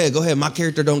 nah, go ahead. My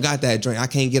character don't got that drink. I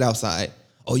can't get outside.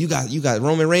 Oh, you got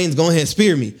Roman Reigns. Go ahead,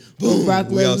 spear me. Boom. Brock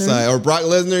we Lesnar. outside. Or Brock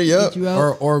Lesnar. Yep. Get you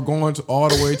out. Or going all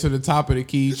the way to the top of the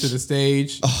key to the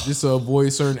stage just to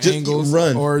avoid certain Just angles.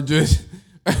 run. Or just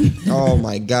Oh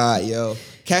my God, yo.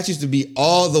 Cats used to be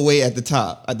all the way at the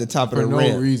top of for the no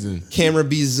ramp. reason. Camera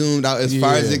be zoomed out as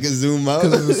far as Yeah. it can zoom out.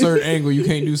 Because there's a certain angle you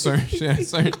can't do certain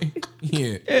shit.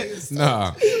 Yeah.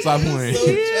 Nah. Stop playing. So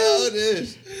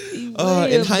childish.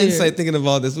 Way In up hindsight, there. thinking of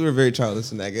all this, we were very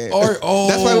childish in that game. Or-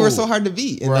 That's why we were so hard to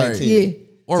beat in Right. 19. Yeah.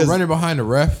 Or 'Cause- running behind the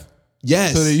ref.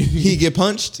 Yes. So that you- he get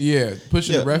punched. Yeah.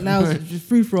 Pushing Yeah. the ref. Now it's just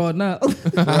free for all now.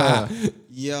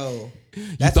 Yo.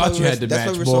 thought you had the That's match,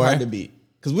 why we were so boy. hard to beat.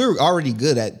 Because we were already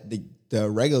good at the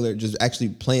regular, just actually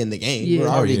playing the game. We Yeah. were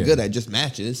already Oh, yeah. good at just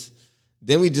matches.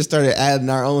 Then we just started adding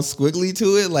our own squiggly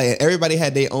to it. Like everybody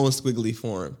had their own squiggly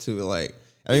form to it. Like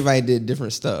everybody did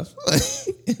different stuff.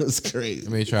 It was crazy.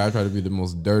 I try to be the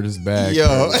most dirtiest bag.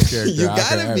 Yo, character you I gotta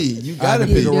could ever- be. You I had gotta to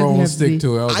pick be. a You role and have to stick be.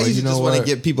 to it. I was I like, used you to know just what? want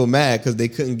to get people mad because they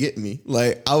couldn't get me.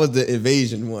 Like I was the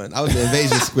evasion one. I was the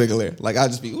evasion squiggler. Like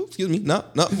I'd just be, "Ooh, excuse me, no,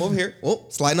 I'm over here. Oh,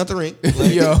 sliding out the ring.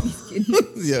 Like, Yo,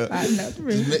 yeah. I'm not the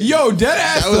ring. yo, dead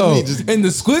ass That was though. me just- And the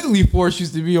squiggly force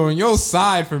used to be on your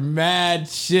side for mad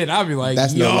shit. I'd be like,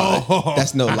 That's yo, no lie.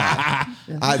 That's no lie.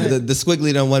 The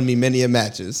squiggly done won me many a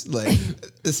matches. Like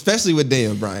especially with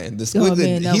Dan Bryan. The squiggly,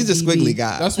 man, that he's a was squiggly BB.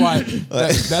 guy. That's why.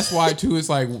 That's why too. It's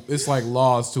like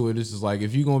laws to it. It's just like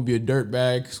if you're gonna be a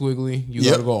dirtbag squiggly, you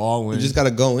Yep. gotta go all in. You just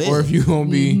gotta go in. Or if you're gonna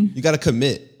be, you gotta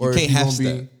commit. You or if can't you're half gonna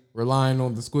step. be relying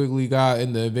on the squiggly guy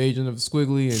and the evasion of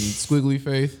squiggly and squiggly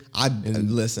faith.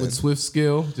 And listen. with swift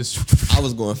skill, just I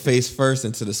was going face first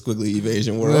into the squiggly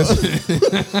evasion world.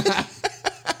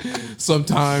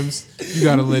 sometimes you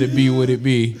gotta let it be what it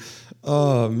be.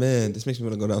 Oh man, this makes me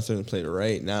want to go downstairs and play it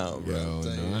right now, bro. Yo,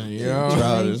 Tell you. nah, yo.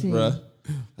 Childish, 19.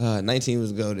 bro. 19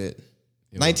 was goated.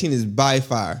 19 is by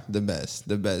far the best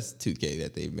 2K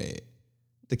that they've made.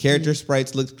 The character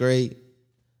sprites looked great.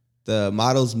 The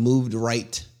models moved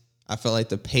right. I felt like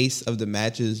the pace of the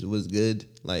matches was good.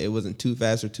 Like it wasn't too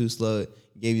fast or too slow. It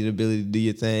gave you the ability to do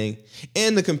your thing.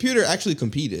 And the computer actually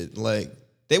competed. Like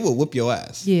they would whoop your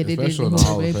ass. Yeah, they did. Especially on the the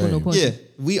whole Hall way of for no Fame. punches. Yeah,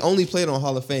 we only played on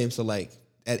Hall of Fame, so like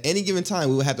at any given time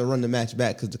we would have to run the match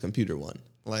back because the computer won.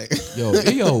 Like,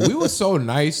 Yo, we were so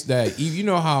nice that you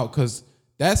know how because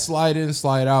that slide in,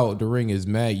 slide out, the ring is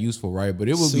mad useful, right? But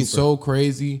it would be Super. so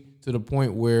crazy to the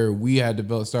point where we had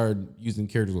to start using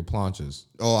characters with planches.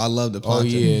 oh, I love the Oh, plancha.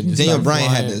 yeah, just Daniel start Bryan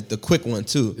had flying. the quick one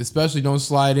too, Especially don't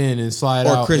slide in and slide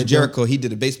out. or Chris and don't- Jericho. He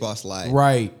did a baseball slide.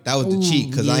 Right. That was the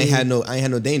cheat because I ain't yeah. had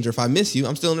no danger. If I miss you,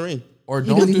 I'm still in the ring. Or He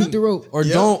don't leaped the rope. or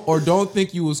Yeah. don't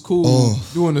think you was cool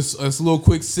doing a little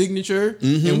quick signature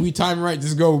and we time right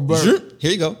just go burp.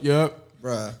 Here you go, Yep.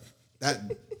 bruh. That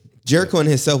Jericho in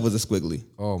himself was a squiggly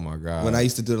Oh my god. when I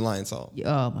used to do the lion salt.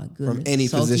 Oh my goodness. From any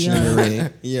Salty position in the Iron.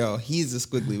 ring. Yo, he's a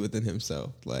squiggly within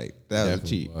himself. Like, that was Definitely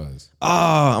cheap. was. Oh,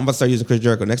 I'm about to start using Chris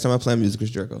Jericho. Next time I play, I'm using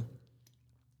Chris Jericho.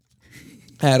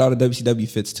 I had all the WCW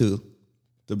fits too.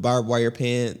 The barbed wire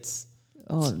pants.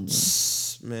 Oh no.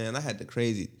 Man, I had the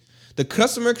crazy. The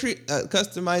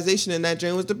customization in that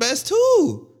joint was the best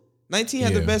too. 19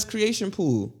 had the Yeah. best creation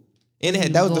pool. And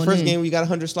that was the Going first in. game we got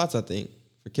 100 slots, I think,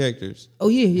 for characters. Oh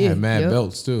yeah, yeah. Had mad yep.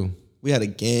 belts too. We had a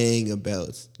gang of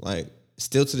belts. Like,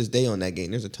 still to this day on that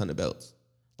game, there's a ton of belts.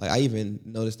 Like, I even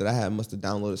noticed that I must have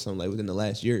downloaded something like within the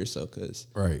last year or so, because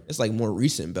Right. it's like more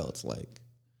recent belts. Like,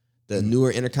 the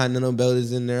newer Intercontinental belt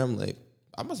is in there. I'm like,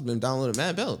 I must have been downloading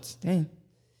mad belts. Damn.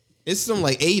 It's some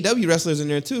like AEW wrestlers in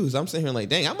there too. So I'm sitting here like,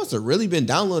 dang, I must have really been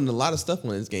downloading a lot of stuff on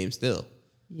this game still.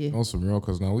 Yeah. On some real,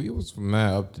 because now we was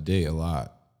mad up to date a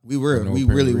lot. We were, For no we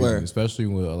apparent really reason, were. especially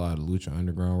with a lot of Lucha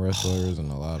Underground wrestlers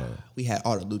and a lot of. We had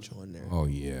all the Lucha on there. Oh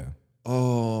yeah.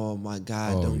 Oh my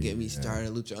God, Oh, don't get me yeah.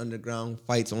 started. Lucha Underground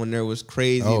fights on there was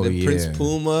crazy. Oh, the Prince yeah.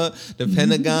 Puma, the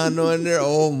Pentagon on there.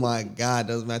 Oh my God,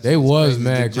 those matches. They was crazy.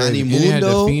 mad The Johnny crazy. And they had the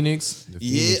Mundo. Phoenix. The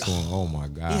Yeah. Phoenix one. Oh my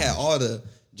god. He had all the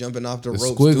jumping off the the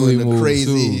ropes, squiggly doing the moves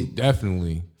crazy too.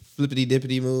 Definitely. flippity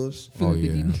dippity moves. Oh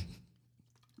yeah.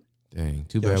 Dang.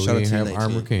 Too Yo, bad we shout out didn't to have 19.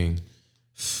 Armor King.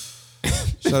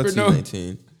 Shout out to No.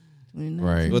 19.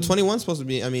 Right. Well, 21's supposed to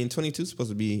be. I mean, 22's supposed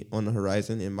to be on the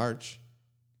horizon in March,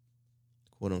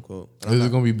 quote unquote. But I'm Is not-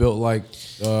 it gonna be built like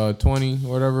 20,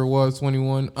 whatever it was,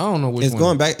 21? I don't know which It's one.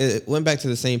 going back. It went back to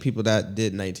the same people that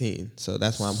did 19, so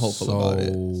that's why I'm hopeful about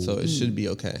it. So it should be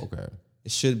okay. Okay.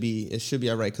 It should be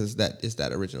all right because that is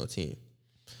that original team.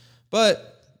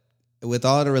 But with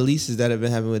all the releases that have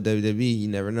been happening with WWE, you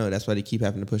never know. That's why they keep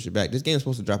having to push it back. This game is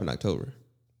supposed to drop in October.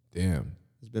 Damn.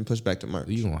 It's been pushed back to March.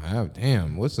 You gonna have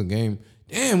what's the game?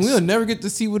 Damn, we'll never get to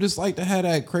see what it's like to have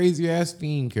that crazy ass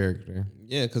Fiend character.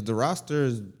 Yeah, because the roster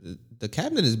is the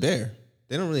cabinet is bare.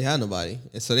 They don't really have nobody,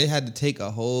 and so they had to take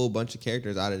a whole bunch of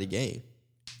characters out of the game.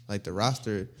 Like the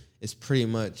roster is pretty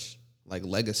much like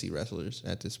legacy wrestlers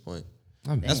at this point.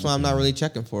 That's why I'm not really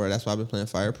checking for it. That's why I've been playing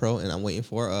Fire Pro, and I'm waiting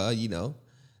for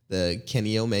the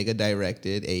Kenny Omega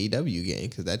directed AEW game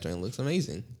because that joint looks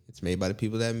amazing. It's made by the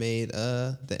people that made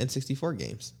the N64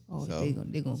 games. Oh, So they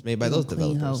gonna it's made by they those gonna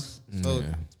clean developers. house. So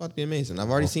Yeah. it's about to be amazing. I've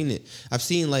already seen it. I've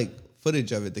seen like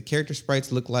footage of it. The character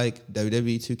sprites look like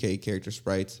WWE 2K character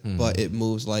sprites, but it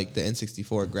moves like the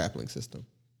N64 grappling system.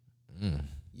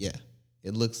 Yeah,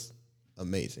 it looks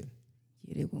amazing.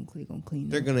 Yeah, they're gonna clean.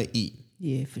 They're up. gonna eat.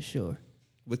 Yeah, for sure.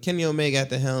 With Kenny Omega at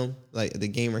the helm, like the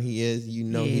gamer he is, he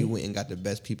Yeah. went and got the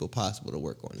best people possible to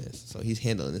work on this. So he's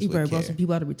handling this He with probably care. brought some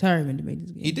people out of retirement to make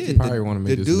this game. He did. Probably The- wanna make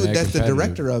the this dude mad that's the competitive.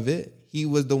 director of it. He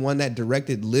was the one that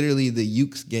directed literally the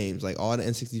Ukes games, like all the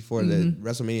N64, the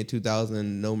WrestleMania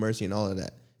 2000, No Mercy, and all of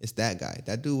that. It's that guy.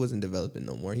 That dude wasn't developing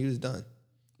no more. He was done.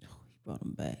 Brought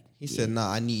him back. He said, "Nah,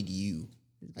 I need you.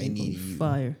 I need you.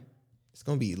 Fire. It's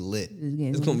gonna be lit. This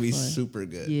game's It's gonna gonna be be fire. super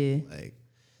good. Yeah. Like,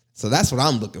 so that's what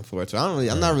I'm looking for. So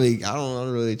I'm not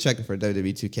really checking for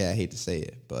WWE 2K. I hate to say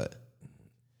it, but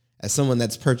as someone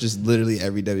that's purchased literally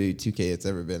every WWE 2K it's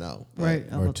ever been out, but Right.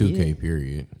 Or 2K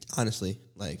period. honestly,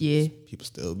 like, Yeah. people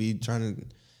still be trying to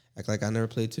act like I never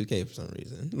played 2K for some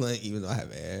reason. Like, even though I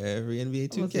have every NBA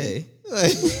 2K,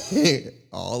 like,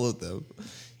 all of them.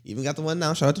 Even got the one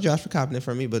now. Shout out to Josh for copying it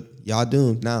from me, but y'all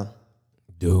doomed now.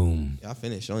 Doom. Y'all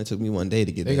finished. It only took me one day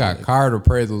to get They there. got card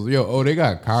appraisals. They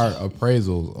got card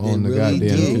appraisals on the really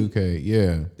goddamn do. 2K.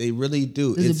 Yeah. They really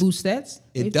do. Does It's- it boost stats?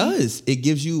 It maybe? does. It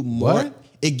gives you more. What?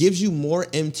 It gives you more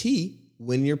MT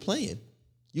when you're playing.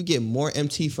 You get more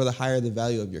MT for the higher the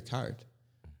value of your card.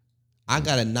 I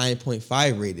got a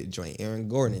 9.5 rated joint, Aaron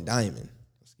Gordon and Diamond.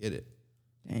 Let's get it.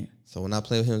 Damn. So when I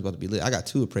play with him, it's about to be lit. I got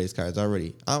 2 appraised cards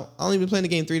already. I only been playing the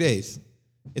game 3 days.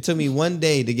 It took me 1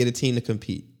 day to get a team to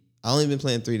compete. I only been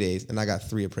playing 3 days, and I got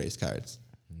 3 appraised cards.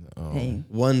 Damn.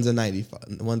 One's a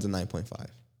 95. One's a 9.5.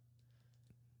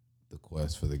 The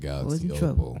quest for the Was Galaxy in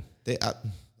trouble. Opal.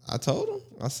 I told him.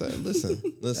 I said, listen.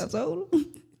 I told him.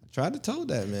 Tried to told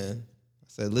that man. I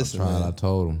said, listen, Tried, man. I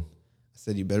told him. I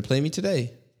said, you better play me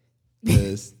today.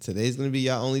 Because today's going to be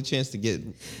your only chance to get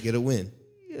a win.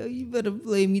 Yo, you better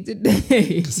play me today.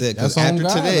 I said, That's because on after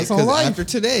God. today, That's on because life. after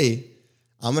today,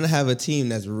 I'm going to have a team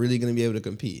that's really going to be able to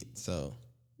compete. So,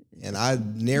 and I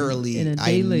And a narrowly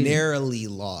day later.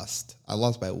 lost. I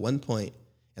lost by 1 point,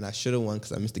 and I should have won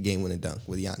because I missed the game-winning dunk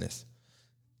with Giannis.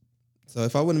 So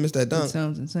if I wouldn't have missed that That dunk,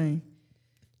 sounds insane.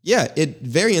 yeah, it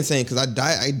very insane because I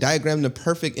diagrammed the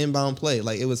perfect inbound play.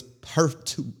 Like, it was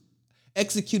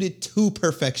executed to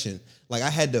perfection. Like, I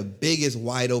had the biggest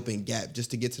wide open gap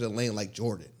just to get to the lane like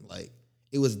Jordan. Like,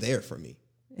 it was there for me.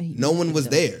 No one was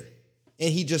there.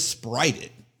 And he just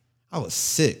sprited. I was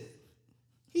sick.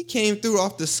 He came through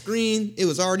off the screen. It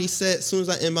was already set. As soon as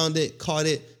I inbounded it, caught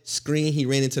it, screen, he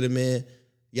ran into the man.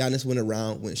 Giannis went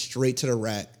around, went straight to the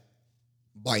rack.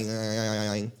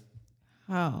 Bang.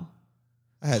 How?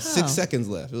 I had 6 seconds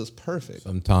left. It was perfect.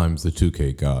 Sometimes the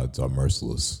 2K gods are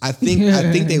merciless. I think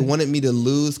they wanted me to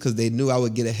lose because they knew I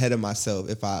would get ahead of myself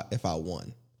if I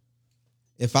won.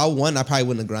 If I won, I probably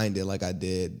wouldn't have grinded like I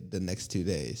did the next 2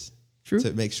 days. True.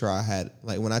 To make sure I had,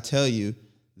 like, when I tell you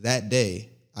that day,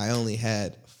 I only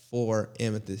had 4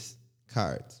 amethyst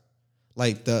cards.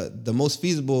 Like, the most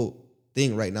feasible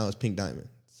thing right now is Pink Diamond.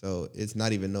 So it's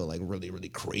not even no, like, really, really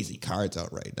crazy cards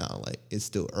out right now. Like, it's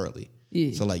still early.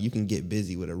 Yeah. So, like, you can get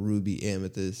busy with a ruby,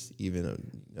 amethyst, even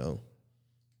a,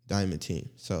 diamond team.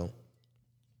 So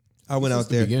I went out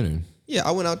there. Beginning. Yeah,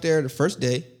 I went out there the first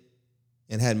day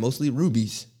and had mostly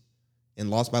rubies and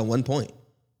lost by 1 point.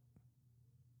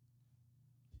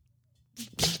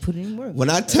 Put in work. When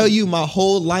I tell you my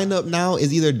whole lineup now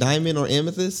is either diamond or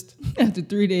amethyst After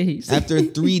 3 days. after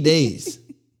 3 days.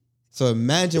 So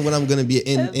imagine what I'm gonna be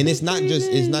in, and it's not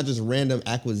just random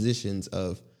acquisitions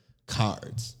of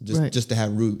cards just to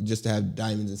have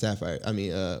diamonds and sapphire. I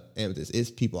mean amethyst.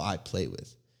 It's people I play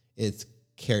with. It's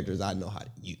characters I know how to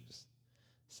use.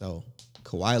 So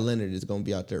Kawhi Leonard is gonna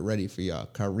be out there ready for y'all.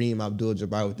 Kareem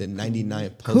Abdul-Jabbar with the 99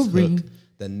 post hook.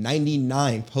 The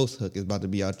 99 post hook is about to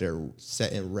be out there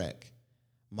set in wreck.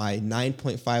 My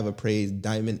 9.5 appraised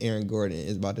diamond Aaron Gordon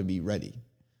is about to be ready.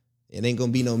 It ain't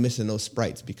gonna be no missing no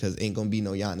sprites because ain't gonna be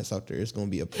no Giannis out there. It's gonna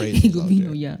be appraisals Ain't gonna out be there.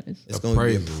 no Giannis. It's gonna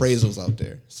be appraisals out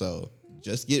there. So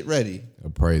just get ready.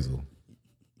 Appraisal.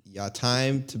 Y'all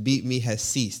time to beat me has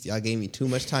ceased. Y'all gave me too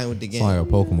much time with the game. It's like a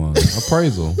Pokemon.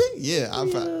 Appraisal. Yeah,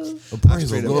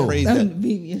 Appraisal. Go. appraised Time that. to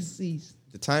beat me and cease.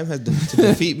 The time has to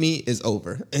defeat me is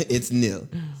over. It's nil.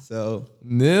 So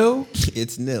Nil?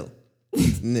 it's nil.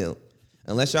 It's nil.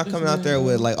 Unless y'all coming out there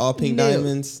with like all pink Nil.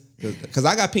 diamonds, because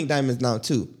I got pink diamonds now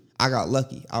too. I got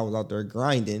lucky. I was out there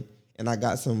grinding, and I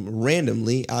got some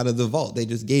randomly out of the vault. They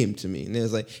just gave them to me, and it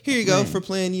was like, here you go for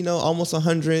playing, almost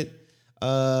 100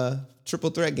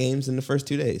 triple threat games in the first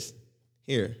 2 days.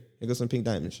 Here goes some pink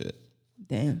diamond shit.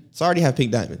 Damn. So I already have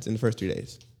pink diamonds in the first 3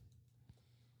 days.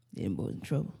 Them boys in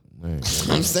trouble. Man.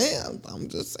 I'm saying, I'm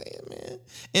just saying, man.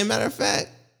 And matter of fact,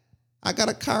 I got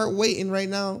a card waiting right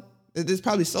now. It's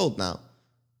probably sold now.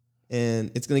 And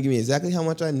it's going to give me exactly how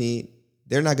much I need.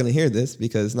 They're not going to hear this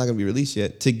because it's not going to be released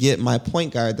yet to get my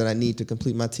point guard that I need to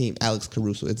complete my team, Alex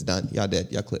Caruso. It's done. Y'all dead.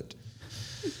 Y'all clipped.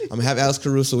 I'm going to have Alex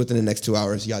Caruso within the next 2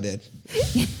 hours. Y'all dead.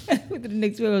 Within the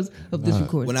next 2 hours of this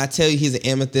recording. When I tell you he's an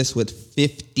amethyst with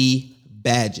 50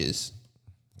 badges,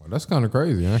 Well, that's kind of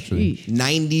crazy, actually. Sheesh.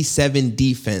 97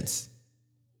 defense,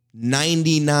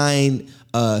 99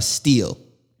 steal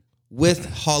with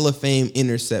Hall of Fame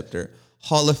interceptor,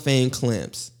 Hall of Fame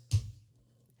clamps.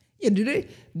 Yeah, do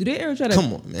they ever try to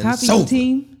Come on, man. copy It's your over.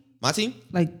 team? My team?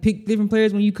 Like pick different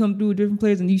players when you come through with different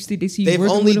players and they see you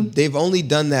working with them? They've only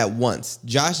done that once.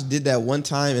 Josh did that one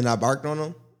time and I barked on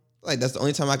him. Like that's the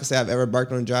only time I can say I've ever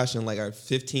barked on Josh in like our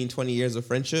 15, 20 years of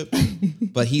friendship.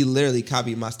 But he literally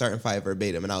copied my starting five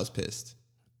verbatim and I was pissed.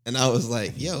 And I was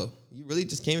like, yo, you really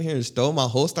just came here and stole my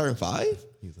whole starting five?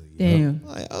 Damn.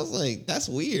 Like, I was like, that's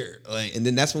weird. Like, and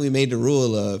then that's when we made the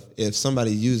rule of if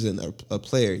somebody's using a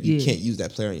player, you can't use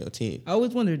that player on your team. I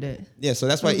always wondered that. Yeah, so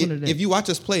that's why always wondered that. if you watch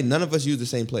us play, none of us use the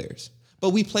same players.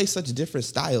 But we play such different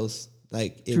styles,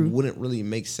 like it True. wouldn't really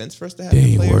make sense for us to have They the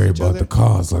ain't players worried each about other. the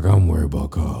cause like I'm worried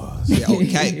about cause. Yeah,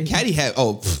 Caddy had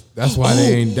That's why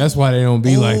they ain't. That's why they don't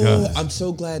be like us. I'm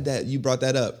so glad that you brought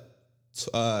that up.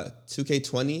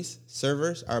 2K20's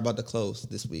servers are about to close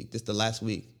this week. This is the last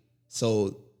week.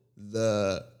 So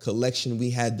the collection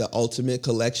we had the ultimate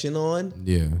collection on,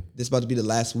 Yeah. this is about to be the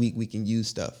last week we can use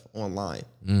stuff online.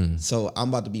 So I'm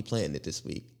about to be playing it this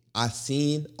week. I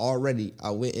seen already,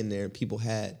 I went in there and people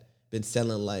had been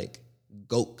selling like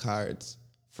GOAT cards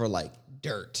for like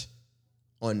dirt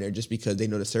on there just because they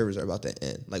know the servers are about to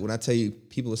end. Like when I tell you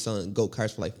people were selling GOAT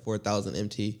cards for like 4,000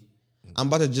 MT, I'm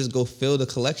about to just go fill the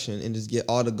collection and just get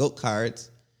all the GOAT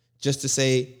cards just to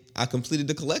say I completed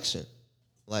the collection.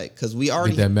 Like, cause we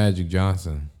already, Get that Magic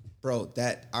Johnson. bro,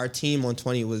 that our team on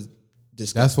 20 was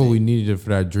disgusting. That's what we needed for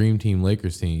that Dream Team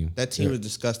Lakers team. That team was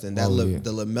disgusting. That Oh, yeah.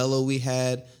 the LaMelo we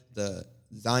had, the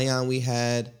Zion we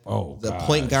had, Oh, the gosh.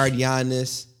 point guard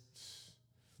Giannis,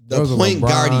 the There was a point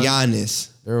guard LeBron.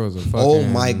 Giannis. There was a fucking. Oh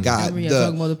my God, Remember y'all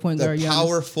talking about the point guard Giannis?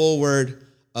 power forward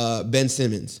Ben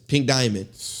Simmons, Pink Diamond.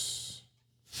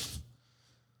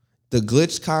 The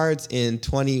glitch cards in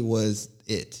 20 was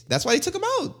it. That's why they took them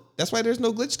out. That's why there's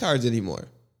no glitch cards anymore.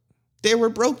 They were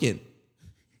broken.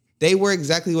 They were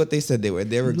exactly what they said they were.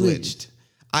 They were glitched.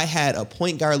 I had a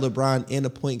point guard LeBron and a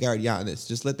point guard Giannis.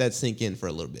 Just let that sink in for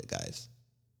a little bit, guys.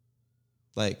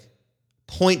 Like,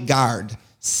 point guard,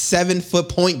 7-foot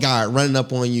point guard running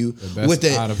up on you with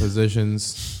the out of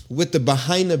positions. With the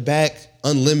behind the back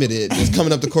unlimited, just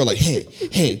coming up the court like,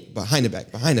 hey, behind the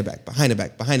back, behind the back, behind the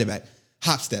back, behind the back.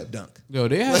 Hop step dunk. Yo,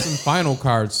 they had some final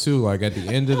cards too. Like at the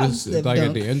end of this, like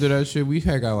at the end of that shit, we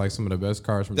had got like some of the best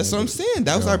cards from. That's what I'm saying.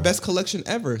 That was our best collection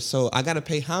ever. So I gotta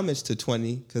pay homage to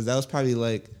 20 because that was probably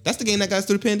like that's the game that got us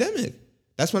through the pandemic.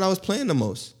 That's when I was playing the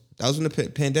most. That was when the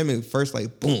pandemic first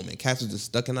like boom and cats was just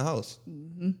stuck in the house.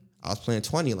 Mm-hmm. I was playing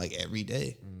 20 like every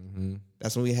day. Mm-hmm.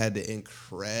 That's when we had the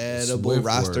incredible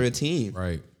roster of team.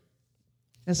 Right.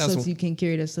 That sucks. You can't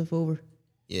carry that stuff over.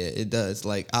 Yeah, it does.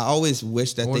 Like I always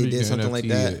wish that they did something like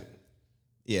that.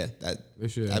 Yeah, that'd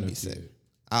be sick.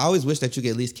 I always wish that you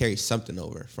could at least carry something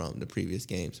over from the previous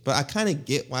games. But I kind of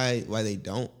get why they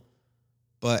don't.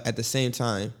 But at the same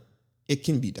time, it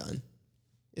can be done.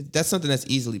 That's something that's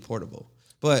easily portable.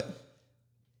 But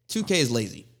 2K is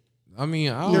lazy. I mean,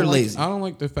 You're lazy. I don't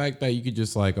like the fact that you could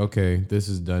just like, okay, this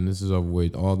is done. This is over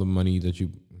with. All the money that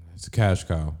it's a cash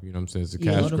cow. You know what I'm saying? It's a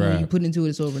cash all the grab. money you put into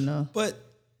it's over now. But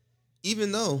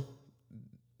even though,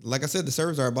 like I said, the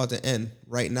servers are about to end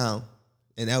right now,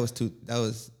 and that was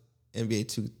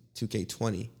NBA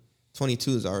 2K20.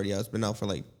 22 is already out. It's been out for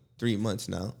like 3 months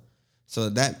now. So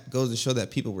that goes to show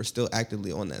that people were still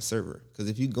actively on that server. Because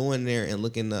if you go in there and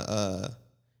look in the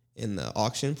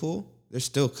auction pool, there's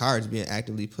still cards being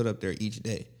actively put up there each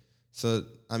day. So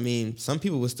I mean, some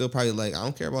people would still probably like, I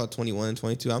don't care about 21 and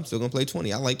 22. I'm still gonna play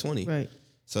 20. I like 20. Right.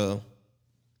 So.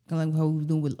 Kind of like how we was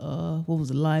doing with what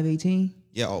was it, Live 18?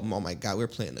 Yeah, oh my God, we were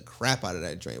playing the crap out of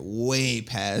that joint way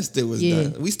past it was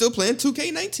done. We still playing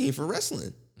 2K19 for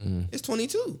wrestling. It's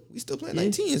 22. We still playing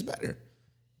 19. It's better.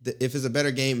 If it's a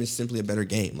better game, it's simply a better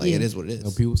game. Like it is what it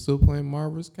is. People still playing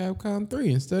Marvel's Capcom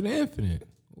 3 instead of Infinite.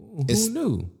 Who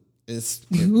knew?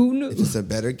 Who knew? If it's a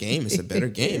better game, it's a better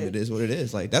game. It is what it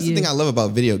is. Like that's the thing I love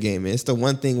about video gaming. It's the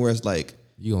one thing where it's like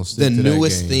you gonna stick the to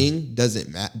newest that game.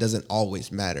 thing doesn't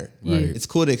always matter. Right. It's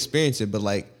cool to experience it, but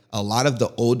like a lot of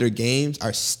the older games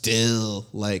are still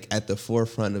like at the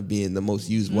forefront of being the most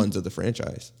used ones of the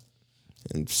franchise.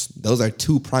 And those are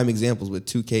two prime examples with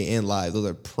 2K and Live. Those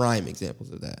are prime examples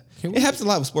of that. It happens a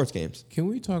lot with sports games. Can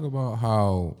we talk about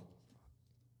how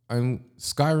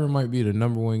Skyrim might be the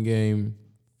number one game,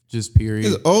 just period?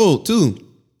 It's old too.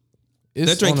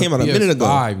 That drink came out a minute ago.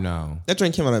 Now. That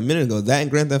drink came out a minute ago. That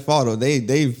and Grand Theft Auto,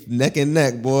 they neck and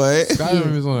neck, boy.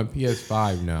 Skyrim is on a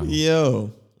PS5 now.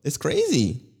 Yo, it's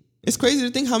crazy. It's crazy to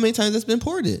think how many times it's been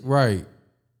ported. Right.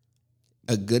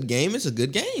 A good game is a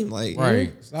good game. Like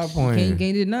right. Stop playing.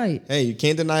 Can't deny it. Hey, you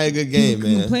can't deny a good game,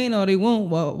 man. Complain all they want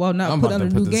while not I'm put about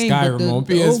out to a put new the game. Skyrim on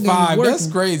PS5. That's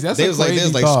crazy. That's they a was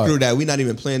crazy like, thought. screw that. We're not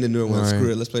even playing the newer one. Right.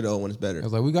 Screw it. Let's play the old one. It's better. I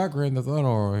was like, we got Grand Theft Auto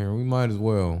on here. We might as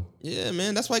well. Yeah,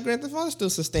 man. That's why Grand Theft Auto is still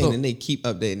sustained, and they keep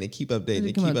updating. They keep updating.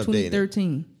 They keep updating.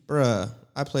 2013. Bruh,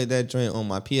 I played that joint on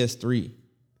my PS3.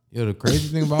 Yo, the crazy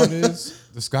thing about it is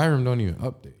the Skyrim don't even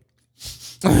update.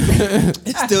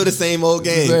 It's still the same old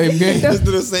game. It's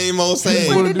still the same old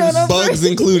same. Bugs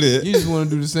included. You just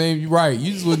want to do the same. Right.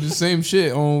 You just want to do the same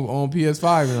shit on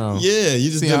PS5 now. Yeah,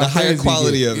 you just do the higher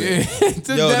quality of it.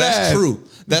 Yeah, yo, that's true.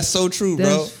 That's so true, bro.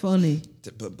 That's funny.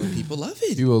 But people love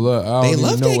it. People love. I don't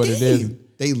even know what it is.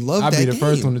 They love that game. I'll be the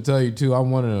first one to tell you too.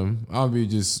 I'm one of them. I'll be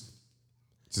just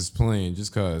playing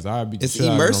just cause. I'll be. It's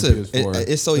immersive.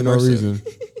 It's so immersive.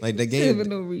 No like the game. For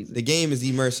no reason. The game is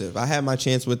immersive. I had my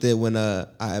chance with it when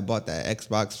I bought that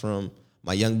Xbox from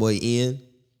my young boy Ian,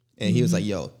 and he was like,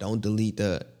 "Yo, don't delete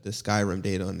the Skyrim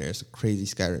data on there. It's a crazy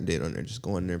Skyrim data on there. Just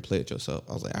go in there and play it yourself."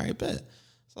 I was like, "All right, bet."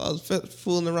 So I was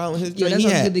fooling around with his Yeah, drink.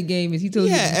 that's how good the game is. He told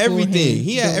you everything.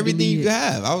 He had don't everything you delete could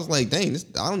it. have. I was like, dang,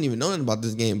 I don't even know nothing about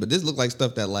this game, but this looked like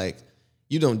stuff that like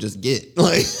you don't just get.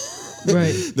 Like,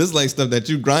 Right. this is like stuff that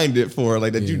you grinded for,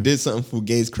 like that you did something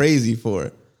fugazi crazy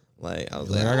for. Like I was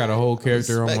like, I got a whole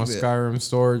character on my respect it. Skyrim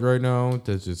storage right now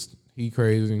that's just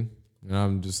crazy. And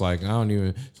I'm just like, I don't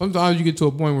even. Sometimes you get to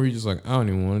a point where you're just like, I don't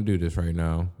even want to do this right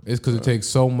now. It's because it takes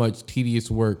so much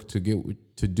tedious work to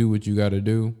do what you got to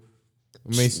do.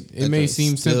 It may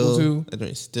seem simple too. That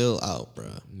joint's still out,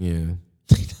 bro. Yeah.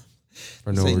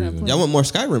 For no reason. Y'all want more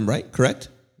Skyrim, right? Correct?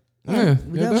 Yeah,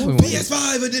 definitely want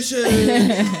PS5 edition.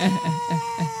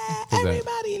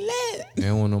 Everybody lit. They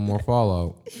don't want no more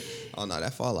Fallout. Oh no,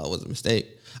 that Fallout was a mistake.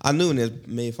 I knew when they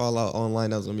made Fallout Online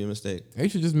that was gonna be a mistake. They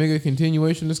should just make a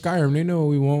continuation to Skyrim. They know what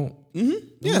we want. Mm-hmm.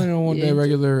 Yeah. They don't want that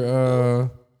regular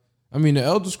I mean, the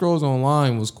Elder Scrolls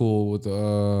Online was cool with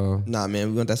the. Nah,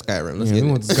 man, we want that Skyrim. Let's Yeah, get we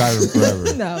it. want the Skyrim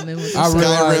forever. Nah, man. I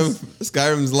realized,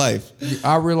 Skyrim's life.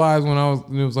 I realized when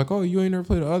it was like, oh, you ain't never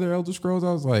played the other Elder Scrolls?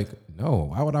 I was like, no,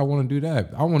 why would I want to do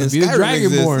that? I want to be a Dragonborn.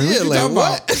 Yeah, What you like talking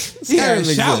what? about? He had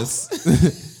Skyrim shouts.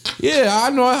 exists. Yeah, I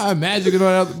know I had magic and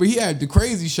all that, but he had the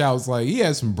crazy shouts. Like, he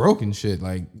had some broken shit.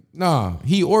 Like, nah,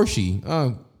 he or she.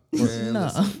 Man, Nah.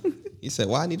 listen. He said,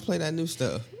 "Why I need to play that new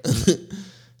stuff?"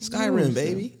 Skyrim,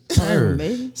 baby. Skyrim,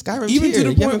 baby. Skyrim. Even here. to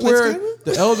the You ever point played where Skyrim?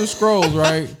 the Elder Scrolls,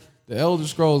 right? The Elder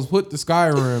Scrolls put the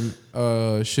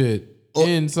Skyrim shit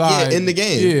inside. Yeah, in the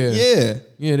game. Yeah.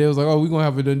 Yeah, they was like, oh, we're gonna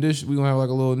have an addition. We're gonna have like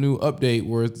a little new update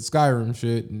where it's the Skyrim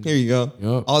shit. And, Here you go.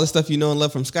 Yup. All the stuff you know and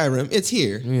love from Skyrim, it's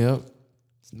here. Yep.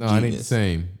 No, it ain't the Genius.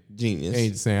 same. Genius. It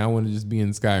ain't the same. I want to just be in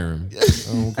Skyrim.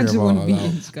 I don't I care just about want all to be that.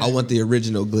 in Skyrim. I want the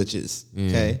original glitches.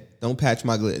 Okay, don't patch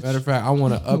my glitch. Matter of fact, I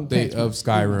want an update patch of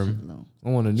Skyrim. No. I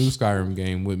want a new Skyrim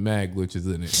game with mad glitches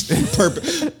in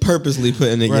it. Purposely put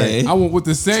in the Right. game I want with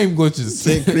the same glitches.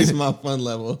 to increase my fun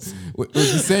levels. with the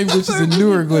same glitches and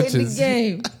newer In the glitches.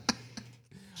 game.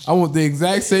 I want the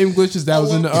exact same glitches that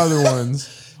was in the other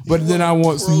ones, but then I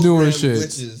want some newer Program shit.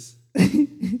 Glitches.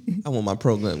 I want my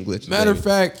program glitches. Matter of baby.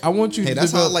 fact, I want you Hey, to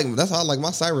that's how I develop. like. That's how I like my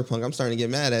Cyberpunk. I'm starting to get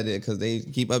mad at it because they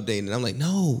keep updating it. I'm like,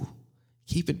 no,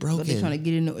 keep it So they trying broken. to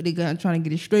get it. They trying to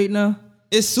get it straight now.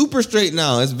 It's super straight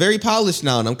now. It's very polished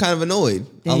now, and I'm kind of annoyed.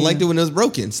 I Damn. liked it when it was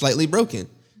broken, slightly broken,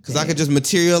 because I could just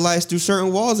materialize through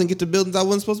certain walls and get to buildings I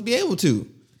wasn't supposed to be able to,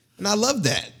 and I love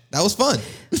that. That was fun.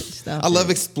 Stop I love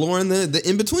it. exploring the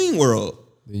in between world.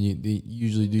 Then you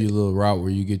usually do your little route where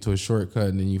you get to a shortcut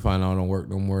and then you find out it don't work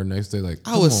no more. Next day, like,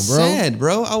 I was come on, bro. sad,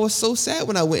 bro. I was so sad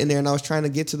when I went in there and I was trying to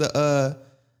get to the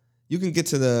you can get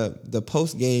to the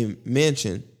post game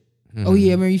mansion. Oh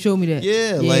yeah, man, you showed me that.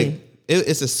 Yeah, like it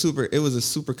was a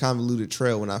super convoluted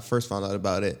trail when I first found out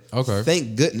about it. Okay.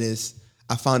 Thank goodness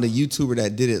I found a YouTuber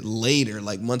that did it later,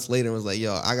 like months later, and was like,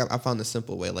 yo, I found a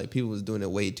simple way. Like people was doing it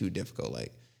way too difficult.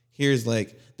 Like here's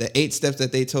like the 8 steps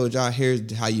that they told y'all,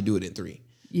 here's how you do it in 3.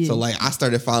 Yeah. So like I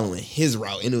started following his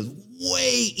route and it was way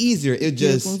easier. It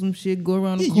Just just on some shit, go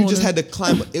around the yeah, corner. you just had to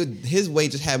climb. His way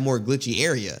just had more glitchy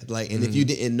area. Like, and if you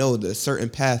didn't know the certain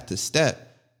path to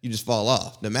step, you just fall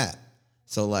off the map.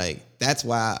 So like that's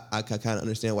why I kind of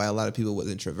understand why a lot of people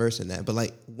wasn't traversing that. But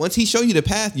like once he show you the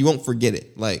path, you won't forget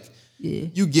it. Like Yeah.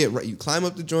 you get right, you climb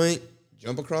up the joint,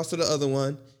 jump across to the other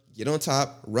one, get on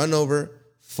top, run over,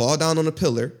 fall down on a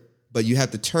pillar, but you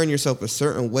have to turn yourself a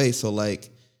certain way so like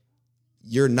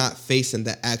you're not facing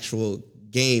the actual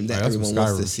game that Like, that's everyone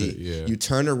some wants to Skyrim see. shit, yeah. You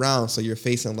turn around so you're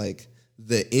facing like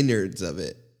the innards of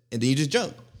it, and then you just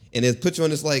jump, and it puts you on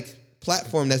this like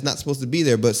platform that's not supposed to be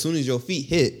there. But as soon as your feet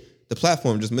hit, the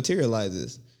platform just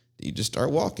materializes. You just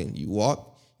start walking. You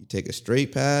walk. You take a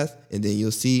straight path, and then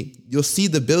you'll see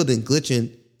the building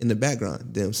glitching in the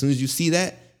background. Then as soon as you see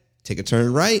that, take a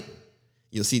turn right.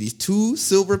 You'll see these 2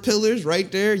 silver pillars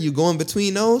right there. You go in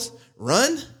between those,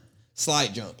 run,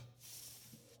 slide jump.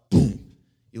 Boom.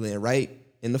 You land right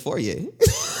in the foyer.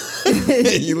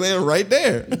 You land right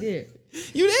there. Yeah.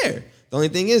 You there. The only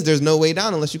thing is there's no way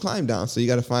down unless you climb down. So you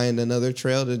got to find another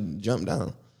trail to jump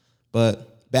down.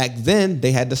 But back then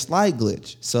they had the slide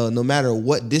glitch. So no matter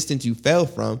what distance you fell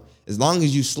from, as long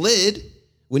as you slid,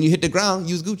 when you hit the ground,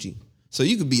 you was Gucci. So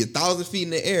you could be 1,000 feet in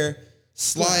the air,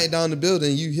 slide down the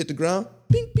building, you hit the ground,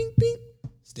 bing, bing, bing.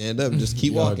 Stand up and just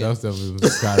keep Yo, walking. that's definitely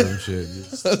some Skyrim shit.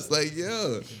 Just I was like,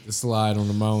 yo. slide on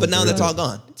the mountain. But now that's all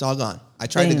gone. It's all gone. I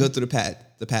tried to Damn. go through the path.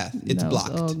 It's Now it's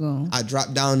blocked. all gone. I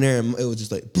dropped down there and it was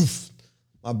just like poof.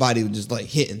 My body was just like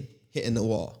hitting the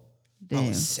wall. I Damn.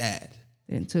 was sad.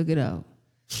 Then took it out.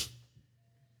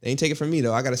 They ain't take it from me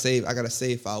though. I got a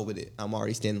save file with it. I'm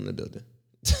already standing in the building.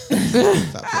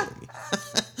 Stop playing with me.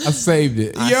 I saved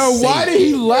it. I Yo, why saved did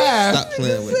he laugh Stop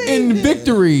playing with me. in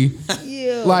victory?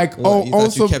 Yeah. Like, What, you oh, thought you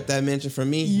also, kept that mention from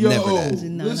me? yo, Never that.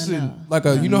 No, listen, no. like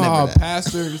you know how a Never that.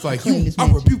 pastor is like, Claim you, this I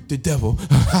mansion. rebuke the devil.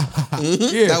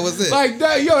 Yeah, That was it. Like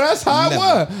that, yo, that's how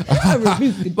Never. it was. I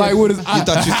rebuked the Like, what is You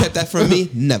thought you kept that from me?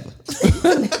 Never.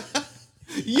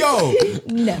 yo,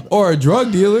 Never. or a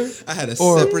drug dealer? I had a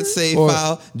Or- separate save or-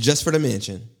 file just for the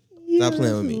mansion. Stop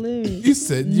playing with me. You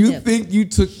said you Never. think you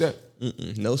took that?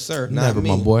 No, sir. Not Never, me.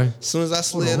 my boy. As soon as I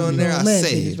slid on there, I Man,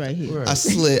 saved. right here. I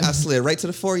slid right to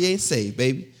the foyer and saved,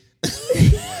 baby.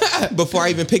 Before I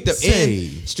even picked up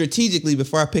Save. strategically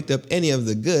before I picked up any of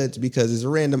the goods, because it's a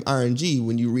random RNG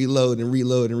when you reload and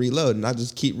reload and reload, and I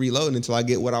just keep reloading until I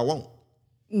get what I want.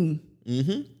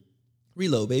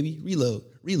 Reload, baby. Reload.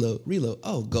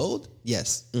 Oh, gold?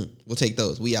 Yes. We'll take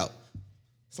those. We out.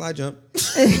 Slide jump.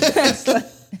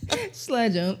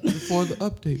 Slide jump. Before the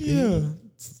update, yeah.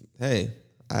 Hey,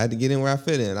 I had to get in where I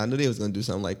fit in. I knew they was gonna do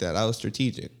something like that. I was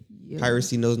strategic. Yeah.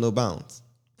 Piracy knows no bounds.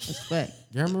 That's a fact.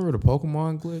 Y'all remember the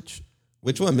Pokemon glitch?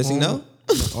 Which one? Missing no?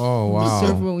 Oh You wow.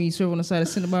 surf when you surf on the side of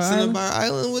Cinnabar Island. Cinnabar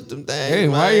Island with them things. Hey,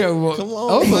 why man. you? Come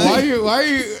on, Also, man. why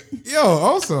you? Yo,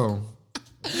 also.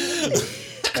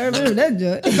 I remember that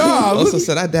joint. Nah, Also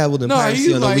said I dabbled in no, piracy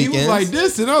he on was the like he weekends. was like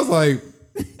this, and I was like,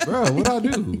 bro, what I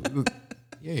do?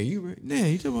 Yeah, you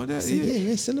talking about that? yeah, Yeah.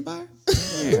 yeah, Cinnabar.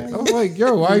 Yeah. I was like,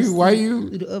 yo, why you?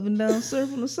 Do the up and down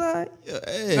surf on the side. Yeah,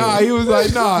 hey. Nah, he was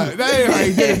like, nah, that ain't how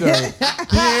he did it though.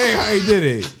 That ain't how he did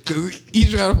it. Cause he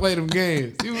trying to play them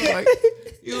games. He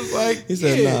was like, He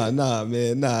said, yeah. nah,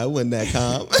 man, nah, it wasn't that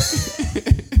calm.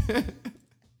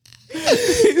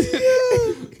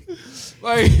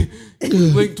 Like,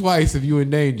 blink twice if you in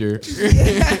danger.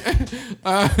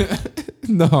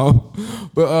 No,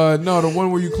 but no, the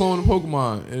one where you clone the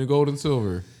Pokemon in Gold and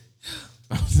Silver.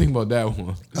 I was thinking about that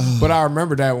one, but I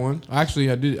remember that one.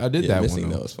 Actually, I did Yeah, that Missing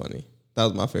one. No was funny. That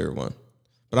was my favorite one.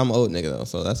 But I'm an old nigga though,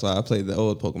 so that's why I played the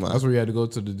old Pokemon. That's where you had to go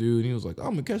to the dude, and he was like,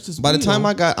 "I'm gonna catch this." By the time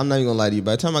Beetle." I'm not even gonna lie to you.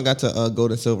 By the time I got to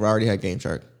Gold and Silver, I already had Game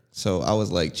Shark, so I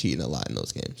was like cheating a lot in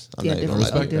those games. I'm not even gonna lie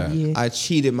to you. Respect that. I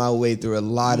cheated my way through a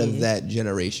lot of that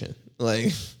generation.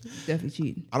 Like, Definitely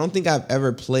cheating. I don't think I've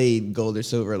ever played Gold or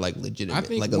Silver like legitimate,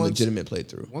 think like a once- legitimate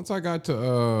playthrough. once I got to,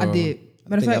 I did.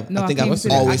 Matter of think fact, I've- no, I I think can't I've even say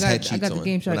that. always I got, had I cheats got the on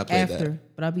Game when I Shark played after,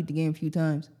 that. but I beat the game a few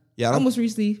times. Yeah, I I don't- almost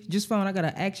recently just found I got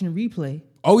an action replay.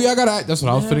 oh yeah, that's what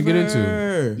I was finna get into.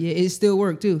 Never. Yeah, it still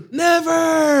worked too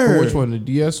Never. Which one, the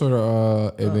DS or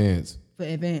the Advance? for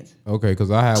advance. Okay,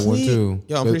 because I had one Sweet. too.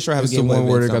 Yo, I'm pretty sure I have a It's Game the Boy one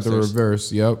where they got Advance the downstairs.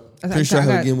 reverse. Yep. Pretty sure I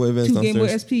have a Game Boy Advance two Game Boy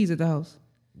downstairs. SPs at the house.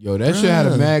 Yo, that shit had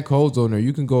a mad codes on there.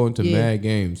 You can go into Yeah. mad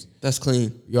games. That's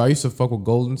clean. Yo, I used to fuck with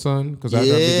Golden Sun because I got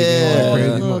Yeah. the game I like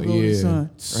crazy. love Golden Sun.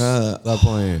 Stop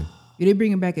playing. Yeah, they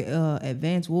bringing back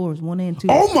Advance Wars 1 and 2.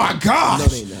 Oh my gosh! No,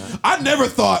 they not. I never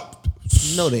thought.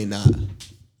 No, they not.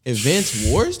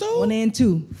 Advanced Wars though. 1 and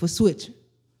 2 for Switch.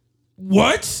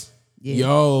 What? Yeah. Yo,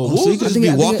 Oh, so you could I just think- be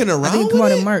I think walking it- I around think it with come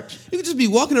out it? in March. You could just be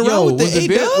walking around yo, with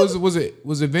the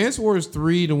was Advance Wars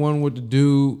 3 the one with the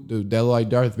dude that like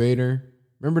Darth Vader?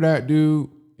 Remember that dude?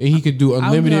 And he could do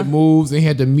unlimited know. moves. And he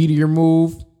had the meteor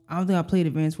move. I don't think I played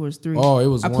Advance Wars 3. Oh, it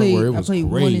was I one played, where it was I played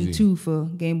 1 crazy. and 2 for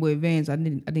Game Boy Advance. I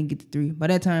didn't get the 3. By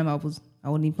that time I wasn't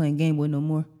even playing Game Boy no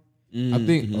more. I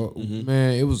think,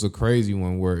 man, it was a crazy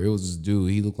one where it was this dude.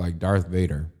 He looked like Darth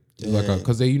Vader.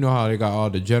 Because you know how they got all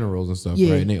the generals and stuff,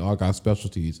 Yeah. right? And they all got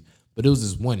specialties. But it was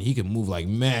this one. He could move like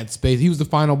mad space. He was the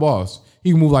final boss.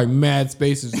 He could move like mad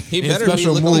spaces. He and better be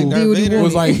special looking like move Darth Vader.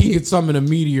 was like he could summon a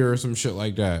meteor or some shit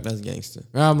like that. That's gangster.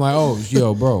 And I'm like, oh,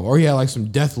 yo, bro. Or he had like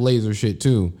some death laser shit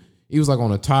too. He was like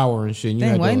on a tower and shit. And you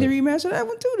Dang, had why to, didn't they like, remaster that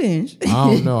one too then? I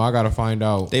don't know. I gotta find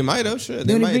out. They might have. Sure. They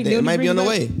They might. It might be on the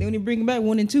way. They only bring back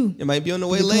 1 and 2. It might be on the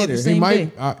way They come out later. the They same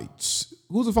might. day.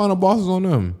 Who's the final bosses on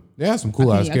them? They have some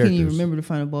cool ass I can't characters. even remember the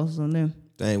final bosses on them.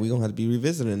 Dang, we gonna have to be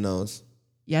revisiting those.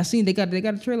 Yeah, I seen they got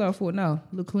a trailer out for it now.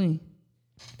 Look clean.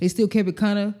 They still kept it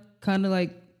kind of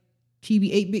like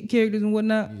chibi 8-bit characters and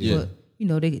whatnot. Yeah. But you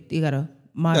know they gotta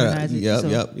modernize it. Yep, so,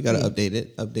 yep. You gotta yeah, update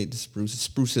it. Update the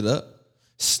spruce it up.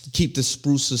 Keep the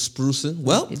sprucing.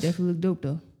 Well, It definitely look dope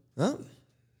though. well,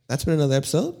 that's been another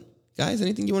episode, guys.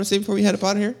 Anything you want to say before we head up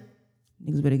out of here?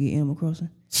 Niggas better get Animal Crossing.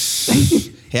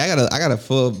 Hey, I got a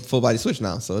full body Switch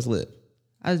now, so it's lit.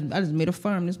 I just made a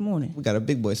farm this morning. We got a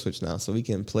big boy Switch now, so we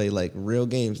can play like real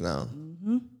games now.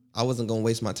 I wasn't gonna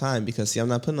waste my time because see, I'm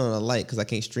not putting on a light because I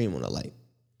can't stream on a light.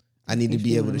 I need to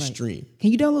be able to stream.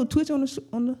 Can you download Twitch on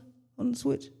the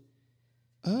Switch?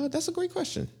 That's a great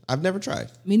question. I've never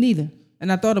tried. Me neither.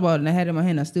 And I thought about it and I had it in my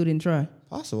hand. I still didn't try.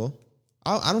 Possible.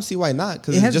 I don't see why not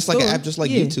because It it's has just a like an store. app, just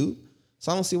like Yeah. YouTube.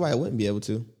 So I don't see why I wouldn't be able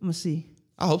to. I'm gonna see.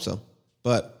 I hope so,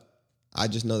 but I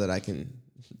just know that I can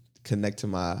connect to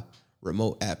my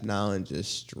remote app now and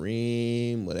just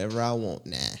stream whatever I want.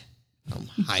 Nah, I'm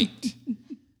hyped.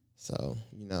 So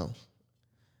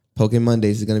Pokemon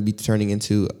Mondays is gonna be turning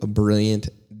into a Brilliant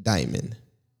Diamond.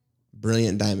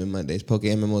 Brilliant Diamond Mondays. Poke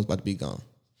MMO is about to be gone.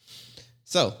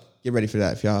 So get ready for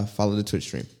that. If y'all follow the Twitch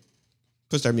stream,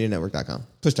 PushStarMediaNetwork.com.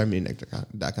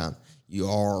 PushStarMediaNetwork.com. You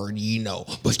already know.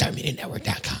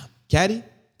 PushStarMediaNetwork.com. Caddy,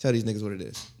 tell these niggas what it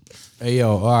is. Hey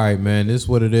yo, all right, man. This is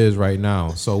what it is right now.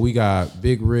 So we got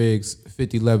Big Rigs,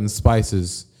 5011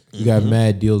 Spices. We got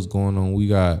mad deals going on. We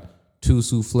got 2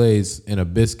 soufflés and a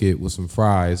biscuit with some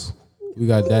fries. We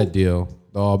got that deal.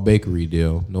 The all bakery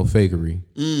deal. No fakery.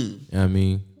 You know what I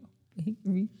mean?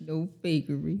 No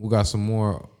fakery. We got some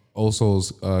more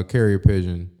Oso's Carrier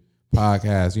Pigeon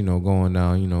podcast, going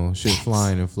down, shit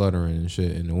flying and fluttering and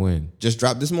shit in the wind. Just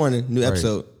dropped this morning. New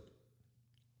episode.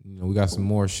 We got some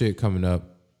more shit coming up.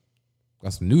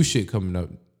 Got some new shit coming up,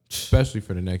 especially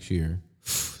for the next year.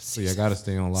 So I gotta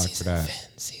stay on lock for that.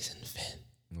 Season fin.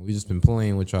 We just been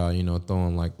playing with y'all, you know,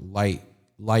 throwing like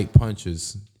light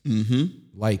punches,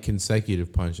 light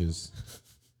consecutive punches.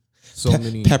 So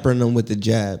many peppering them with the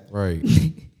jab. Right.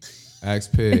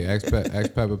 Ask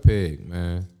Peppa Pig,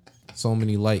 man. So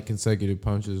many light consecutive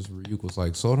punches. Ryuk was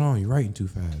like, "Slow down, you're writing too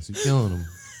fast. You're killing him."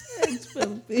 Ask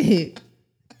Peppa Pig.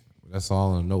 That's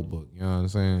all in a notebook. You know what I'm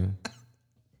saying?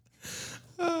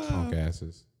 Punk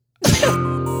asses.